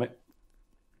push you, mate.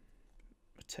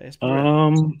 Matias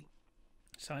Pereira.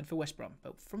 Signed for West Brom,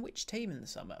 but from which team in the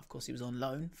summer? Of course, he was on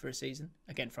loan for a season,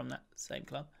 again from that same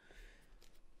club.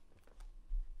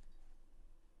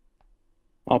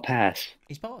 I'll pass.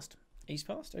 He's passed.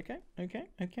 Okay.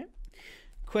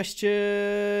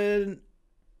 Question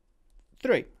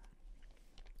 3.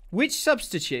 Which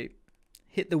substitute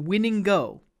hit the winning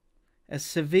goal as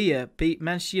Sevilla beat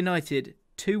Manchester United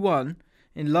 2-1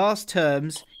 in last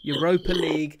term's Europa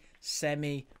League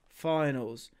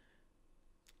semi-finals?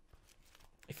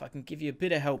 If I can give you a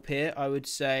bit of help here, I would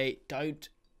say don't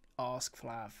ask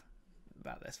Flav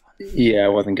about this one. Yeah, I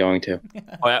wasn't going to.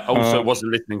 I also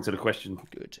wasn't listening to the question.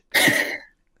 Good.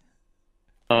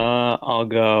 I'll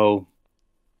go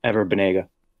Ever Banega.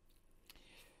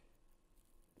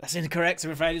 That's incorrect,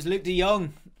 I'm afraid. It's Luke de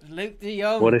Jong. Luke de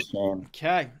Jong. What a shame.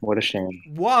 Okay. What a shame.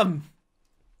 1.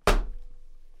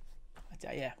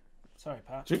 Yeah. Sorry,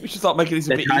 Pat. I think we should start making this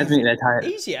a bit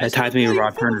Easier. That ties me with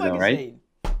Rob Turner, though, right?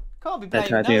 Can't be That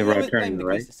blaming. ties me with Rob Turner,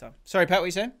 right? Sorry, Pat, what are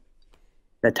you saying?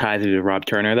 That ties me with Rob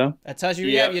Turner, though. That ties you.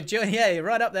 Yeah. You're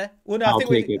right up there. Well, no, I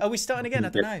think are we starting again? I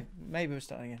don't Yeah. know. Maybe we're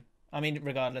starting again. I mean,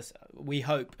 regardless, we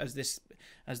hope as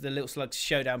the Little Slugs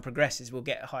showdown progresses, we'll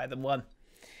get higher than 1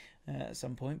 at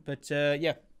some point. But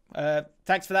yeah,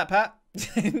 thanks for that, Pat.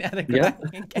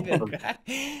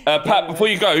 Pat, before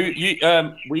you go,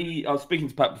 I was speaking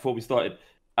to Pat before we started.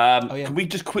 Can we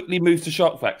just quickly move to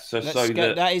Shark Facts?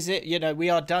 That is it. You know, we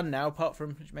are done now, apart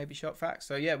from maybe Shark Facts.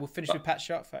 So yeah, we'll finish with Pat's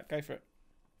Shark Fact. Go for it.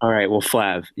 All right. Well,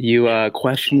 Flav, you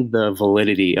questioned the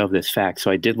validity of this fact, so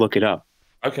I did look it up.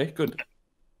 Okay, good.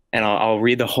 And I'll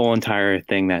read the whole entire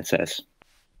thing that says.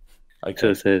 Okay. So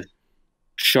it says,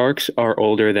 sharks are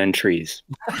older than trees.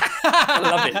 I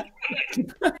love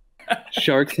it.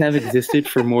 Sharks have existed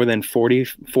for more than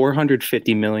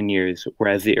 450 million years,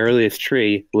 whereas the earliest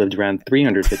tree lived around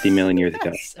 350 million years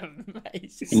ago. That's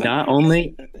amazing. Not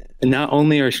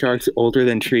only are sharks older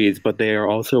than trees, but they are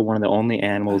also one of the only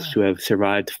animals to have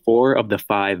survived 4 of the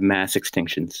 5 mass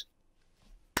extinctions.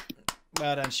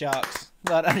 Well done, Sharks.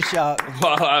 Well done, Sharks.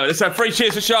 Wow, let's have 3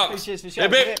 cheers for Sharks. 3 cheers for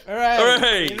Sharks. Hip, hip. Hooray.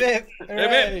 Hooray. Hip,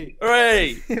 hooray.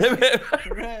 Hooray. Hip, hip.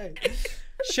 Hooray.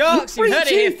 Sharks, you heard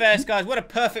it here first, guys. What a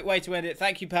perfect way to end it.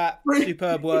 Thank you, Pat.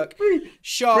 Superb work.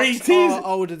 Sharks are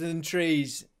older than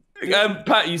trees.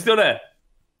 Pat, you still there?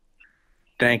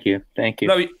 Thank you.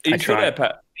 No, you still there,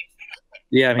 Pat?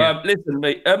 Yeah, I'm here. Listen,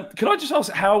 mate. Can I just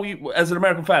ask how you, as an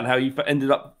American fan, how you ended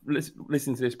up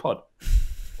listening to this pod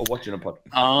or watching a pod?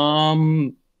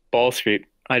 Ball Street.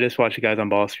 I just watched you guys on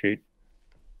Ball Street,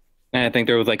 and I think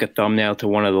there was like a thumbnail to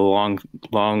one of the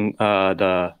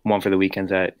the one for the weekends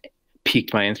that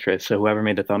piqued my interest. So whoever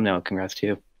made the thumbnail, congrats to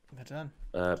you. Well done.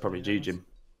 Probably G Jim.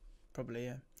 Probably,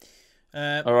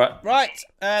 yeah. All right. Right.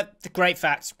 Great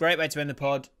facts. Great way to end the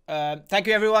pod. Thank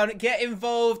you, everyone. Get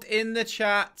involved in the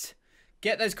chat.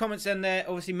 Get those comments in there.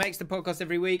 Obviously, makes the podcast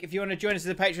every week. If you want to join us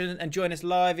as a patron and join us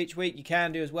live each week, you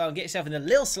can do as well. And get yourself in the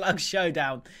Little Slug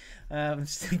Showdown.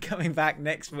 Coming back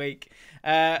next week.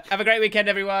 Have a great weekend,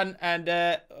 everyone. And,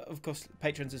 of course,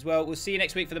 patrons as well. We'll see you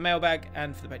next week for the mailbag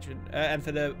and for the patron and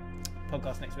for the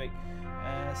podcast next week.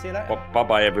 See you later.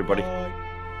 Bye-bye, everybody. Bye.